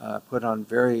put on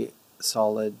very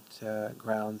solid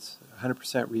grounds,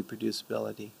 100%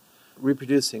 reproducibility,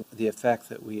 reproducing the effect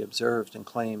that we observed and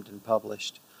claimed and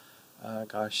published,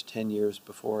 10 years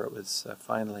before it was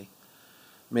finally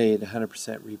made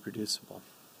 100% reproducible.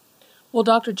 Well,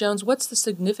 Dr. Jones, what's the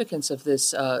significance of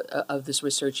this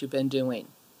research you've been doing?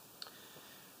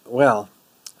 Well,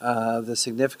 the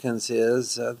significance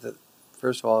is that,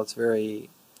 first of all, it's very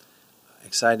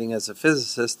exciting as a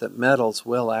physicist that metals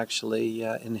will actually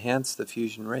enhance the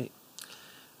fusion rate.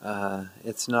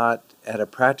 It's not at a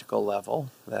practical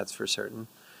level, that's for certain.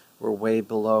 We're way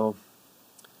below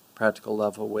practical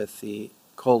level with the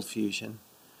cold fusion.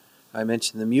 I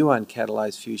mentioned the muon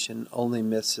catalyzed fusion only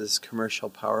misses commercial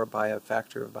power by a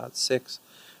factor of about 6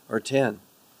 or 10.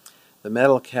 The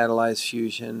metal catalyzed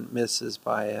fusion misses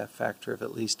by a factor of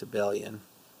at least 1 billion.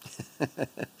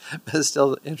 But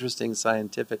still interesting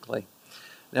scientifically.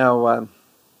 Now,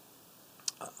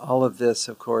 all of this,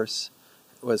 of course,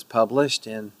 was published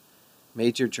in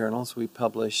major journals. We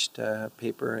published a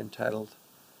paper entitled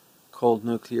Cold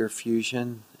Nuclear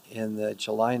Fusion in the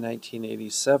July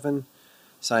 1987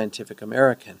 Scientific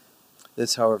American.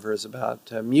 This, however, is about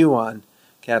muon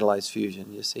catalyzed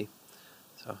fusion, you see.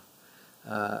 So,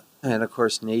 and of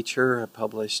course, Nature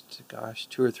published,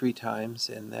 2 or 3 times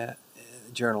in that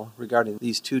journal regarding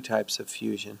these 2 types of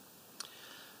fusion.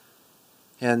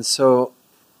 And so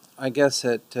I guess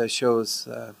it shows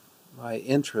my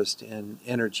interest in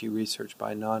energy research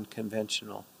by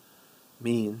non-conventional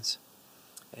means,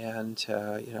 and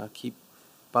keep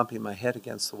bumping my head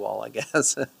against the wall, I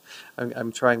guess.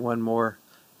 I'm trying one more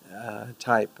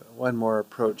one more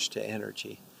approach to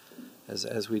energy,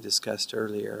 as we discussed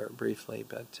earlier briefly,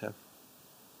 but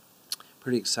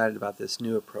pretty excited about this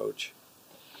new approach.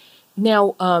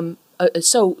 Now,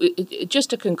 just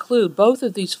to conclude, both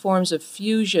of these forms of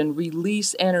fusion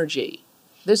release energy.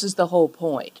 This is the whole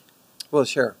point. Well,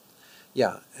 sure.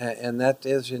 Yeah, and that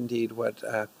is indeed what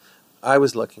I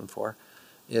was looking for,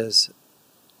 is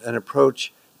an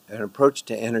approach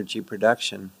to energy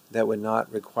production that would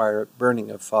not require burning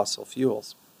of fossil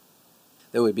fuels,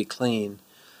 that would be clean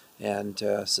and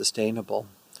sustainable.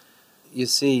 You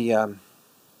see,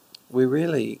 we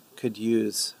really could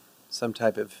use some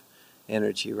type of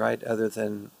energy, right, other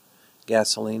than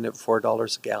gasoline at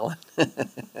 $4 a gallon.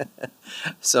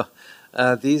 So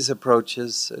these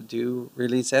approaches do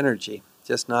release energy,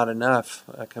 just not enough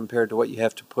compared to what you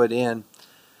have to put in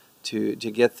to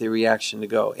get the reaction to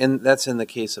go. And that's in the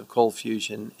case of cold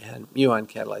fusion and muon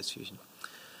catalyzed fusion.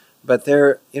 But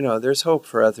there's hope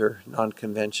for other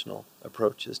non-conventional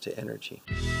approaches to energy.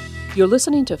 You're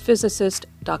listening to physicist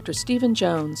Dr. Stephen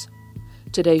Jones.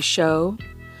 Today's show,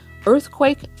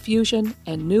 Earthquake, Fusion,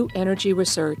 and New Energy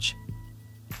Research.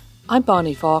 I'm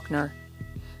Bonnie Faulkner.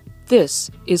 This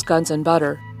is Guns and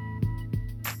Butter.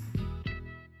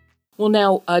 Well,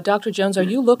 now, Dr. Jones, are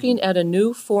you looking at a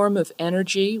new form of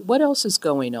energy? What else is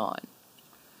going on?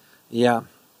 Yeah.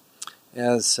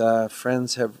 As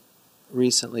friends have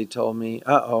recently told me,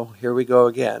 here we go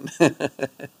again,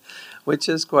 which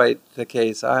is quite the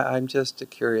case. I'm just a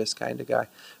curious kind of guy.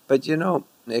 But,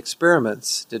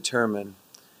 experiments determine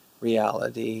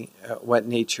reality, what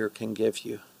nature can give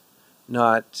you,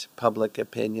 not public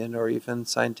opinion or even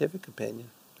scientific opinion,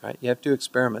 right? You have to do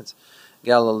experiments.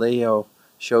 Galileo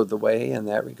showed the way in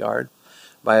that regard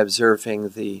by observing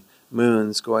the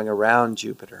moons going around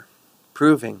Jupiter,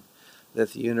 proving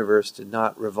that the universe did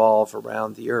not revolve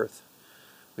around the Earth,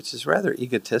 which is a rather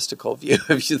egotistical view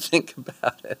if you think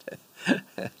about it.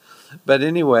 But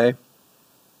anyway,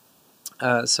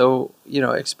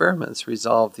 experiments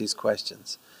resolve these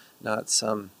questions, not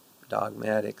some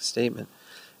dogmatic statement.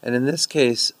 And in this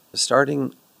case,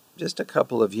 starting just a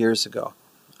couple of years ago,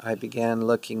 I began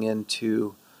looking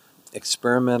into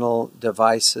experimental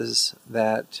devices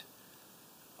that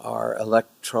are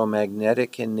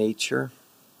electromagnetic in nature.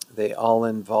 They all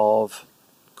involve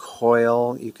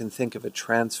coil. You can think of a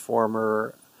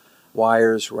transformer,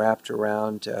 wires wrapped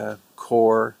around a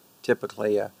core,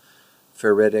 typically a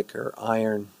ferritic or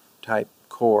iron type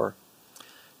core.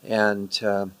 And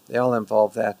they all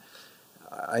involve that.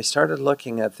 I started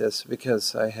looking at this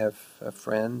because I have a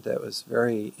friend that was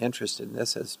very interested in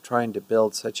this, as trying to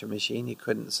build such a machine. He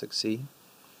couldn't succeed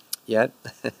yet.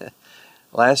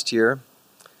 Last year,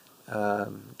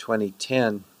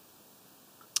 2010,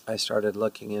 I started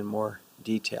looking in more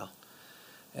detail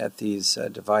at these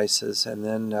devices. And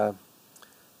then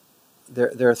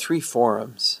there are 3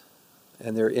 forums,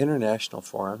 and they're international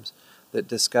forums, that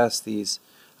discuss these.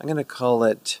 I'm going to call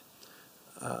it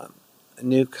a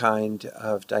new kind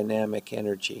of dynamic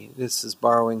energy. This is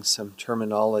borrowing some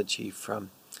terminology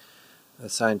from the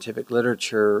scientific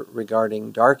literature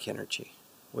regarding dark energy,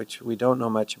 which we don't know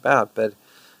much about, but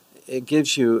it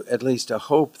gives you at least a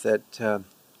hope that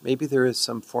maybe there is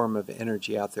some form of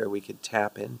energy out there we could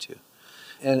tap into.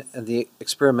 And the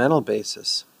experimental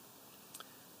basis,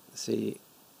 see,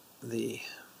 the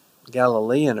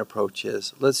Galilean approach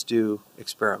is, let's do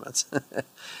experiments.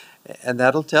 And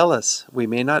that'll tell us. We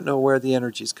may not know where the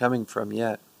energy is coming from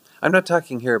yet. I'm not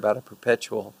talking here about a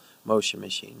perpetual motion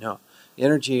machine. No, the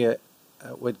energy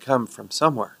would come from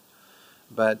somewhere.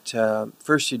 But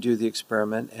first you do the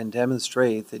experiment and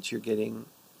demonstrate that you're getting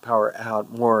power out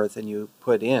more than you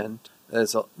put in.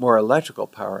 There's more electrical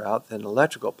power out than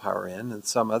electrical power in, and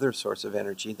some other source of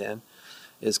energy then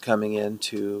is coming in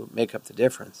to make up the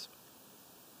difference.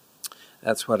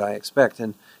 That's what I expect.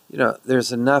 And,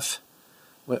 there's enough,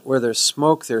 where there's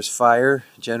smoke, there's fire,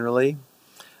 generally.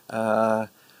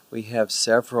 We have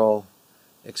several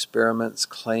experiments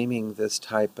claiming this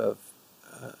type of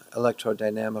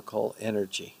electrodynamical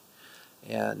energy.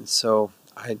 And so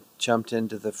I jumped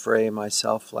into the fray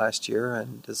myself last year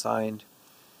and designed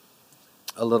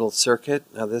a little circuit.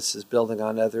 Now this is building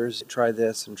on others. Try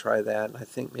this and try that, and I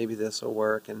think maybe this will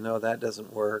work, and no, that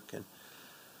doesn't work.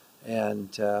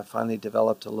 And finally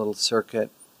developed a little circuit,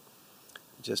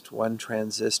 just one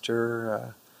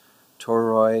transistor,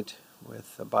 toroid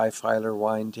with a bifilar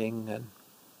winding, and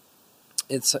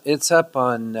it's up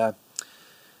on.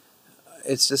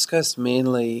 It's discussed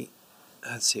mainly.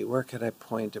 Let's see, where could I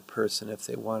point a person if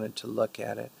they wanted to look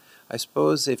at it? I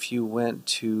suppose if you went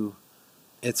to,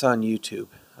 it's on YouTube.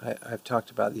 I've talked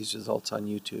about these results on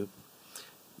YouTube.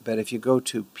 But if you go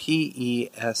to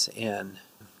PESN.com,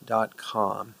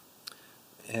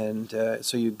 and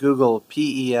so you Google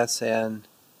PESN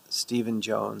Stephen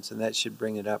Jones, and that should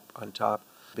bring it up on top,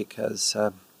 because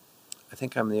I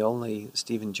think I'm the only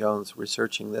Stephen Jones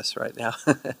researching this right now.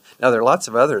 Now, there are lots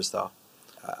of others, though.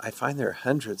 I find there are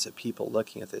hundreds of people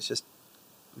looking at this, just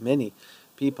many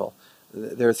people.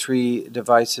 There are 3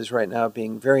 devices right now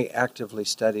being very actively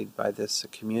studied by this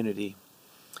community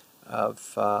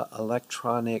of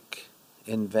electronic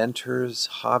inventors,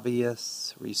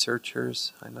 hobbyists,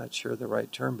 researchers. I'm not sure the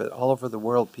right term, but all over the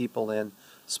world, people in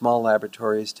small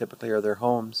laboratories, typically or their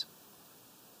homes,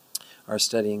 are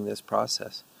studying this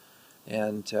process.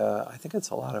 And I think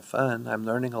it's a lot of fun. I'm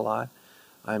learning a lot.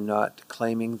 I'm not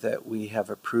claiming that we have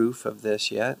a proof of this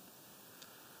yet,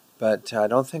 but I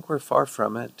don't think we're far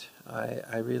from it.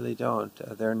 I really don't.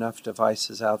 There are enough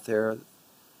devices out there.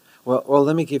 Well,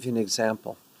 let me give you an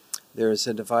example. There's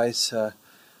a device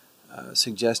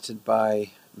suggested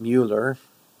by Mueller.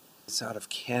 It's out of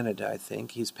Canada, I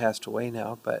think. He's passed away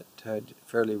now, but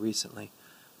fairly recently.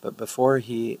 But before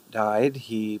he died,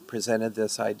 he presented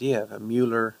this idea of a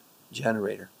Mueller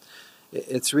generator.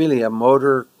 It's really a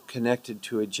motor connected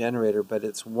to a generator, but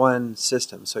it's one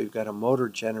system. So you've got a motor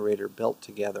generator built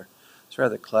together. It's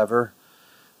rather clever.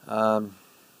 And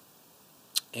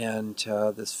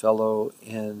this fellow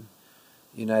in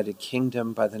United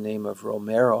Kingdom by the name of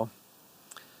Romero,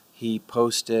 he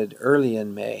posted early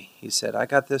in May. He said, I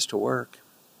got this to work.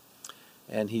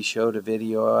 And he showed a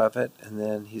video of it, and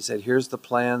then he said, here's the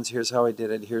plans, here's how I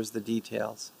did it, here's the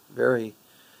details. Very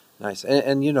nice.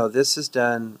 And this is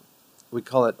done, we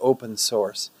call it open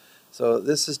source. So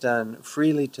this is done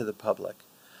freely to the public,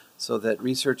 so that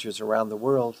researchers around the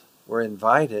world were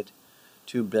invited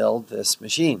to build this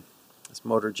machine, this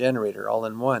motor generator, all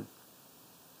in one.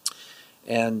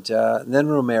 And then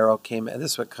Romero came, and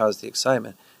this is what caused the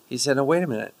excitement. He said, oh, wait a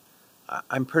minute,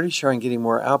 I'm pretty sure I'm getting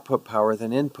more output power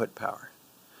than input power.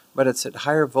 But it's at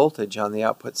higher voltage on the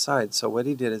output side. So what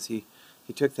he did is he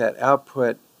took that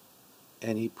output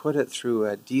and he put it through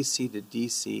a DC to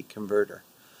DC converter.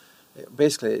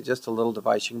 Basically, just a little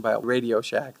device you can buy at Radio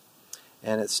Shack,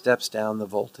 and it steps down the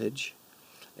voltage.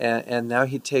 And now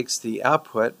he takes the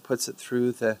output, puts it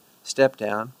through the step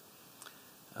down,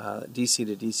 DC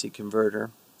to DC converter,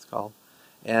 it's called,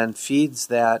 and feeds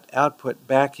that output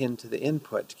back into the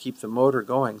input to keep the motor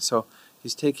going. So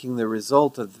he's taking the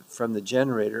result from the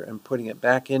generator and putting it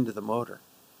back into the motor.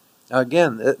 Now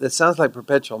again, it sounds like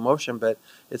perpetual motion, but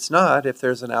it's not if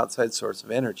there's an outside source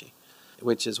of energy,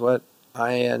 which is what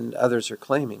I and others are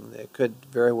claiming. It could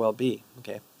very well be.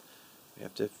 Okay, we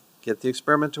have to get the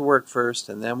experiment to work first,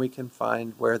 and then we can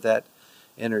find where that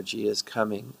energy is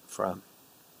coming from.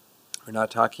 We're not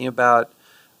talking about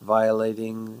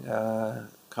violating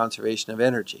conservation of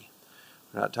energy.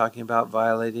 We're not talking about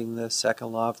violating the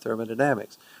second law of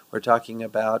thermodynamics. We're talking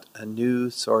about a new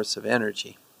source of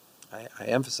energy. I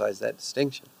emphasize that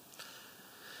distinction.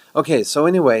 Okay, so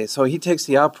anyway, so he takes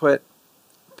the output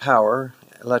power,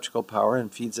 electrical power, and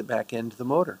feeds it back into the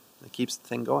motor. It keeps the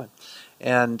thing going.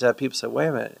 And people say, wait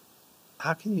a minute,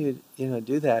 how can you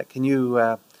do that? Can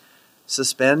you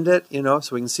suspend it, so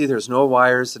we can see there's no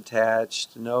wires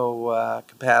attached, no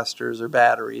capacitors or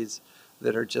batteries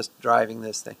that are just driving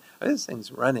this thing. This thing's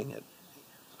running at,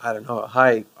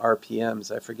 high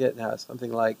RPMs. I forget now,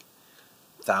 something like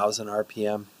 1,000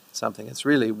 RPM, something. It's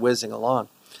really whizzing along.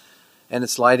 And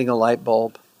it's lighting a light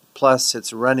bulb, plus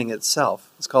it's running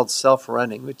itself. It's called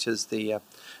self-running, which is the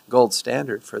gold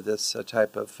standard for this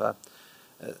type of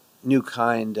new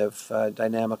kind of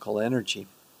dynamical energy.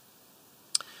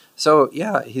 So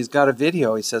yeah, he's got a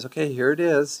video. He says, okay, here it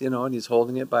is, and he's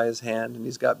holding it by his hand, and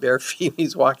he's got bare feet.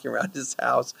 He's walking around his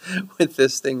house with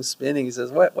this thing spinning. He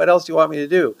says, what else do you want me to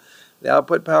do? The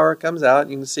output power comes out,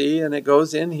 you can see, and it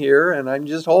goes in here, and I'm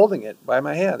just holding it by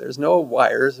my hand. There's no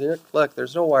wires. Here, look,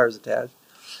 there's no wires attached.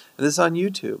 And this is on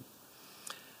YouTube.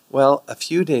 Well, a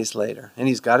few days later, and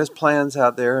he's got his plans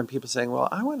out there, and people saying, well,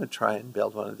 I want to try and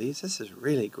build one of these. This is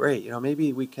really great.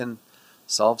 Maybe we can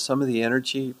solve some of the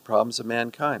energy problems of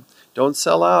mankind. Don't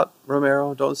sell out,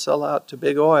 Romero. Don't sell out to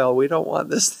big oil. We don't want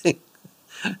this thing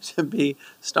to be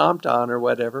stomped on or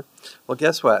whatever. Well,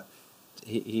 guess what?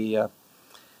 He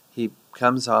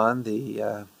comes on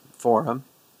the forum.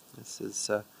 This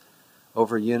is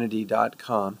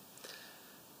overunity.com.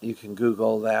 You can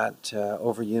Google that,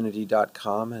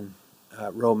 overunity.com, and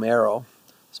Romero,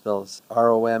 spells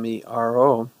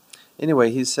Romero.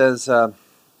 Anyway, he says,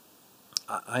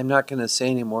 I'm not going to say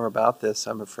any more about this,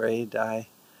 I'm afraid. And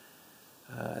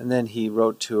then he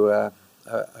wrote to a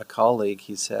colleague.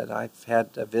 He said, I've had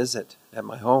a visit at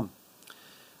my home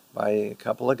by a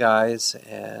couple of guys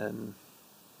in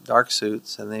dark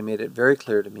suits, and they made it very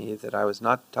clear to me that I was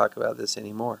not to talk about this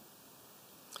anymore.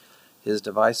 His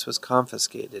device was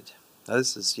confiscated. Now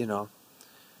this is,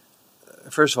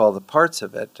 first of all, the parts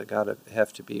of it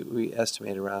have to be, we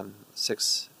estimate around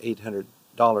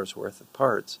 $800 worth of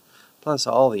parts, plus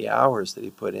all the hours that he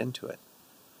put into it.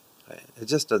 It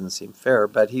just doesn't seem fair.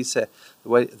 But he said, the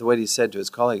way he said to his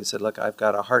colleague, he said, look, I've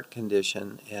got a heart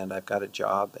condition, and I've got a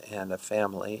job and a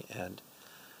family, and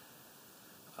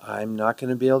I'm not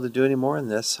going to be able to do any more in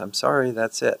this. I'm sorry,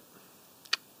 that's it.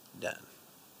 Done.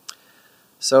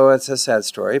 So it's a sad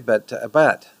story, but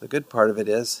the good part of it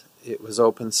is it was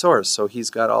open source, so he's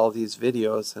got all these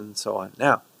videos and so on.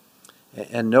 Now,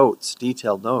 and notes,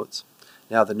 detailed notes.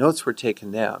 Now, the notes were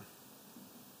taken down,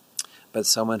 but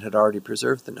someone had already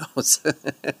preserved the notes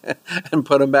and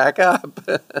put them back up.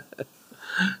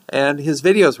 And his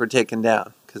videos were taken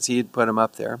down because he had put them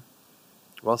up there.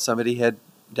 Well, somebody had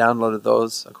downloaded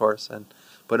those, of course, and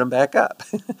put them back up.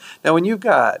 Now, when you've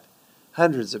got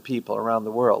hundreds of people around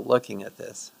the world looking at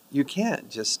this, you can't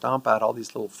just stomp out all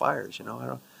these little fires,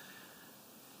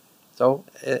 So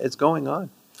it's going on,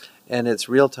 and it's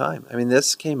real time. I mean,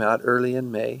 this came out early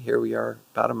in May. Here we are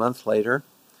about a month later.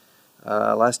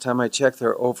 Last time I checked, there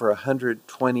are over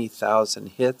 120,000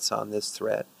 hits on this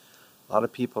thread. A lot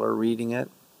of people are reading it.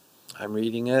 I'm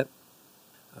reading it.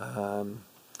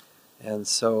 And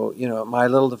so, my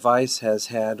little device has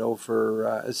had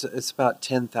over, it's about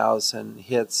 10,000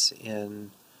 hits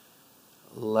in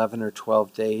 11 or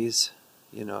 12 days,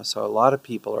 so a lot of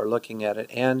people are looking at it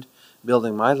and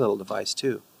building my little device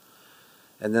too.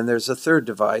 And then there's a third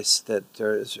device that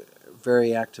is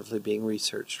very actively being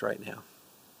researched right now,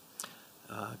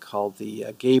 called the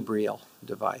Gabriel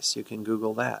device. You can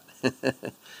Google that.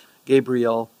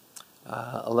 Gabriel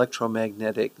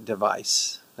electromagnetic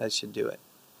device. That should do it,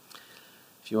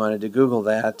 if you wanted to Google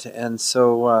that. And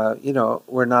so,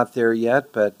 we're not there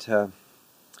yet, but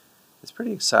it's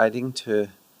pretty exciting to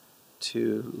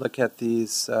look at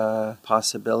these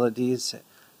possibilities.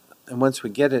 And once we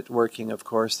get it working, of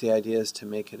course, the idea is to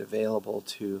make it available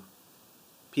to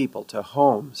people, to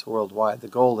homes worldwide. The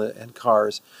goal, and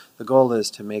cars, the goal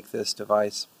is to make this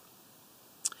device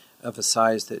of a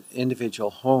size that individual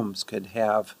homes could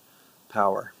have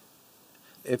power.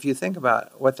 If you think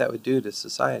about what that would do to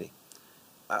society,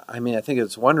 I mean, I think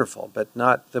it's wonderful, but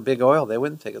not the big oil. They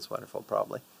wouldn't think it's wonderful,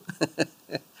 probably.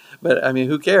 But, I mean,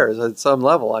 who cares at some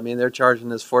level? I mean, they're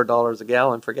charging us $4 a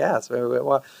gallon for gas. We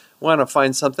want to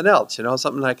find something else,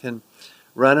 something I can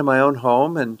run in my own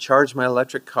home and charge my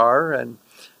electric car and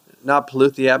not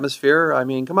pollute the atmosphere. I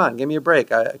mean, come on, give me a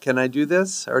break. Can I do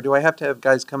this? Or do I have to have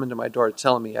guys come into my door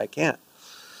telling me I can't?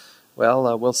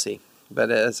 Well, we'll see.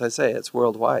 But as I say, it's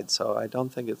worldwide, so I don't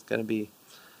think it's going to be...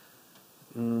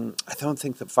 I don't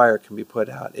think the fire can be put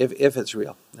out, if it's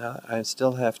real. I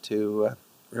still have to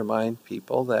remind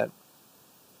people that,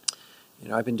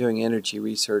 I've been doing energy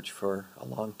research for a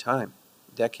long time,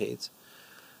 decades.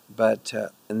 But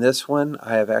in this one,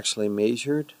 I have actually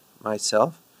measured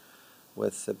myself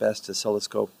with the best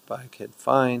oscilloscope I could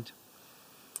find,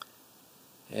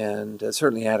 and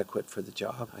certainly adequate for the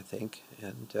job, I think.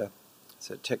 And it's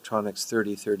a Tektronix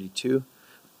 3032.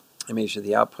 I measure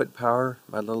the output power,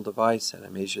 my little device, and I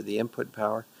measure the input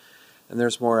power. And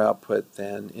there's more output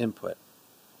than input,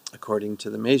 according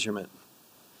to the measurement.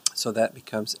 So that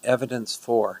becomes evidence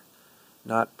for,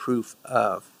 not proof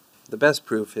of. The best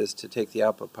proof is to take the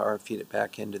output power and feed it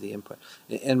back into the input.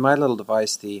 In my little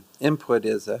device, the input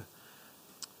is a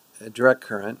direct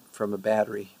current from a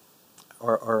battery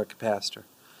or a capacitor.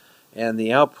 And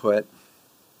the output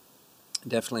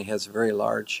definitely has very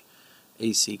large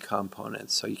AC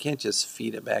components, so you can't just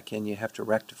feed it back in. You have to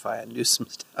rectify it and do some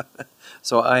stuff.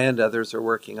 So I and others are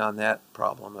working on that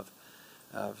problem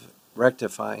of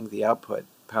rectifying the output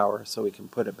power so we can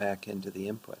put it back into the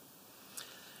input.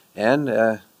 And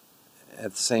at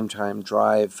the same time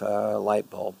drive a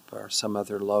light bulb or some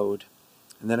other load.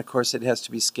 And then of course it has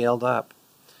to be scaled up.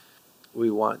 We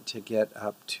want to get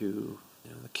up to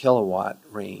the kilowatt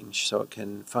range so it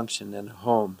can function in a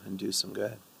home and do some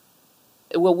good.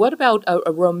 Well, what about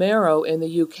Romero in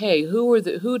the UK?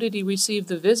 Who did he receive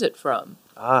the visit from?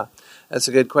 That's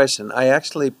a good question. I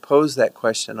actually posed that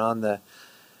question on the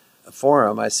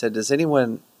forum. I said, does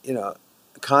anyone,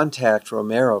 contact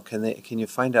Romero? Can you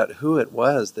find out who it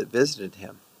was that visited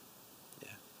him?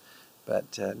 Yeah,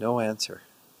 but no answer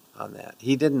on that.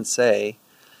 He didn't say.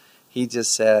 He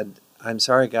just said, I'm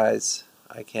sorry, guys.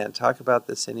 I can't talk about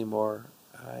this anymore.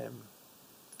 I am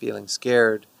feeling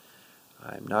scared.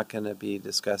 I'm not going to be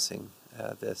discussing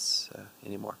this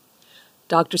anymore.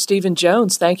 Dr. Stephen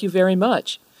Jones, thank you very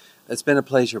much. It's been a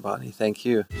pleasure, Bonnie. Thank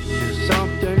you. There's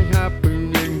something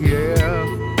happening, yeah.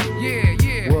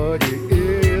 What it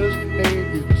is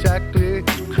ain't exactly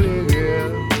clear.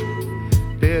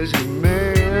 There's a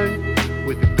man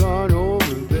with a gun over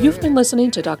there. You've been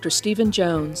listening to Dr. Stephen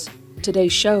Jones.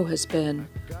 Today's show has been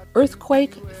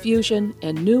Earthquake, Fusion,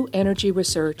 and New Energy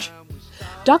Research.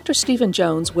 Dr. Stephen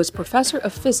Jones was professor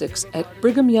of physics at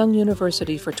Brigham Young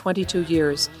University for 22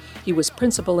 years. He was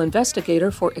principal investigator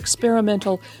for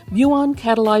experimental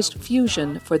muon-catalyzed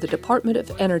fusion for the Department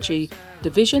of Energy,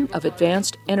 Division of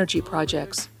Advanced Energy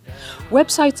Projects.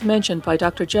 Websites mentioned by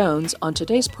Dr. Jones on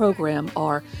today's program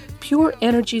are Pure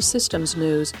Energy Systems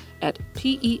News at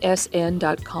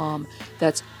PESN.com.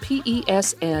 That's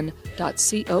PESN.com.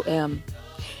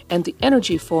 And the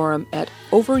Energy Forum at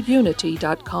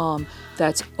overunity.com.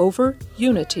 That's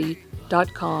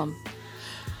overunity.com.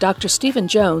 Dr. Stephen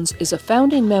Jones is a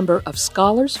founding member of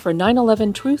Scholars for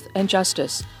 9/11 Truth and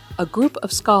Justice, a group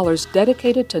of scholars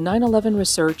dedicated to 9/11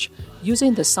 research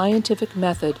using the scientific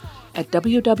method at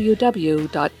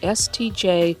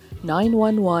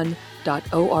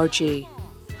www.stj911.org.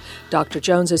 Dr.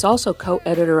 Jones is also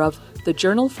co-editor of the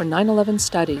Journal for 9/11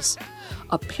 Studies,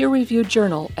 a peer-reviewed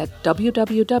journal at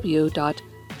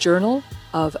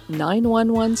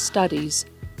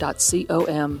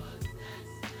www.journalof911studies.com.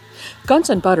 Guns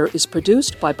and Butter is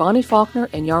produced by Bonnie Faulkner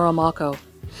and Yarrow Mako.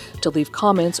 To leave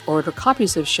comments or order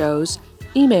copies of shows,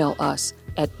 email us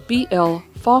at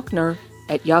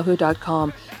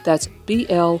blfaulkner@yahoo.com. That's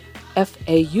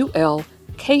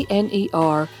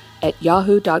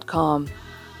blfaulkner@yahoo.com.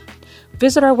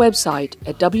 Visit our website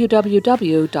at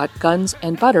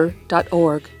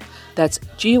www.gunsandbutter.org. That's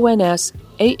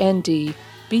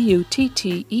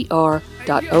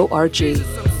GUNSANDBUTTER.org.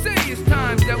 Some serious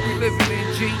times that we living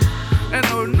in, G. And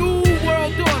a new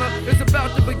world order is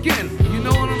about to begin. You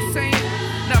know what I'm saying?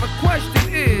 Now the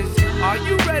question is, are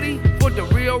you ready for the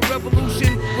real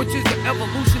revolution, which is the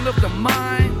evolution of the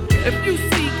mind? If you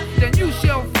seek, then you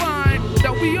shall find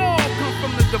that we all come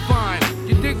from the divine.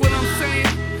 You dig what I'm saying?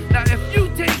 Now if you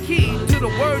take heed to the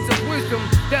words of wisdom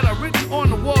that are written on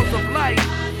the walls of life,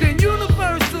 then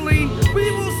universally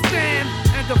we will stand,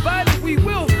 and divided we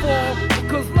will fall,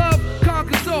 because love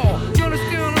conquers all. You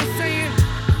understand what I'm saying?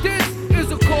 This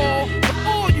is a call for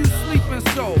all you sleeping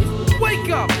souls. Wake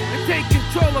up and take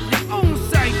control of your own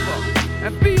cipher,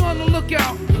 and be on the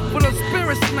lookout for the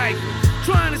spirit snipers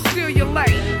trying to steal your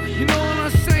light. You know what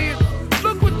I'm saying?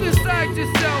 Look within inside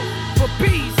yourself for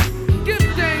peace. Give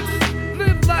thanks,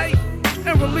 live life,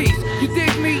 and release. You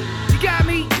dig me?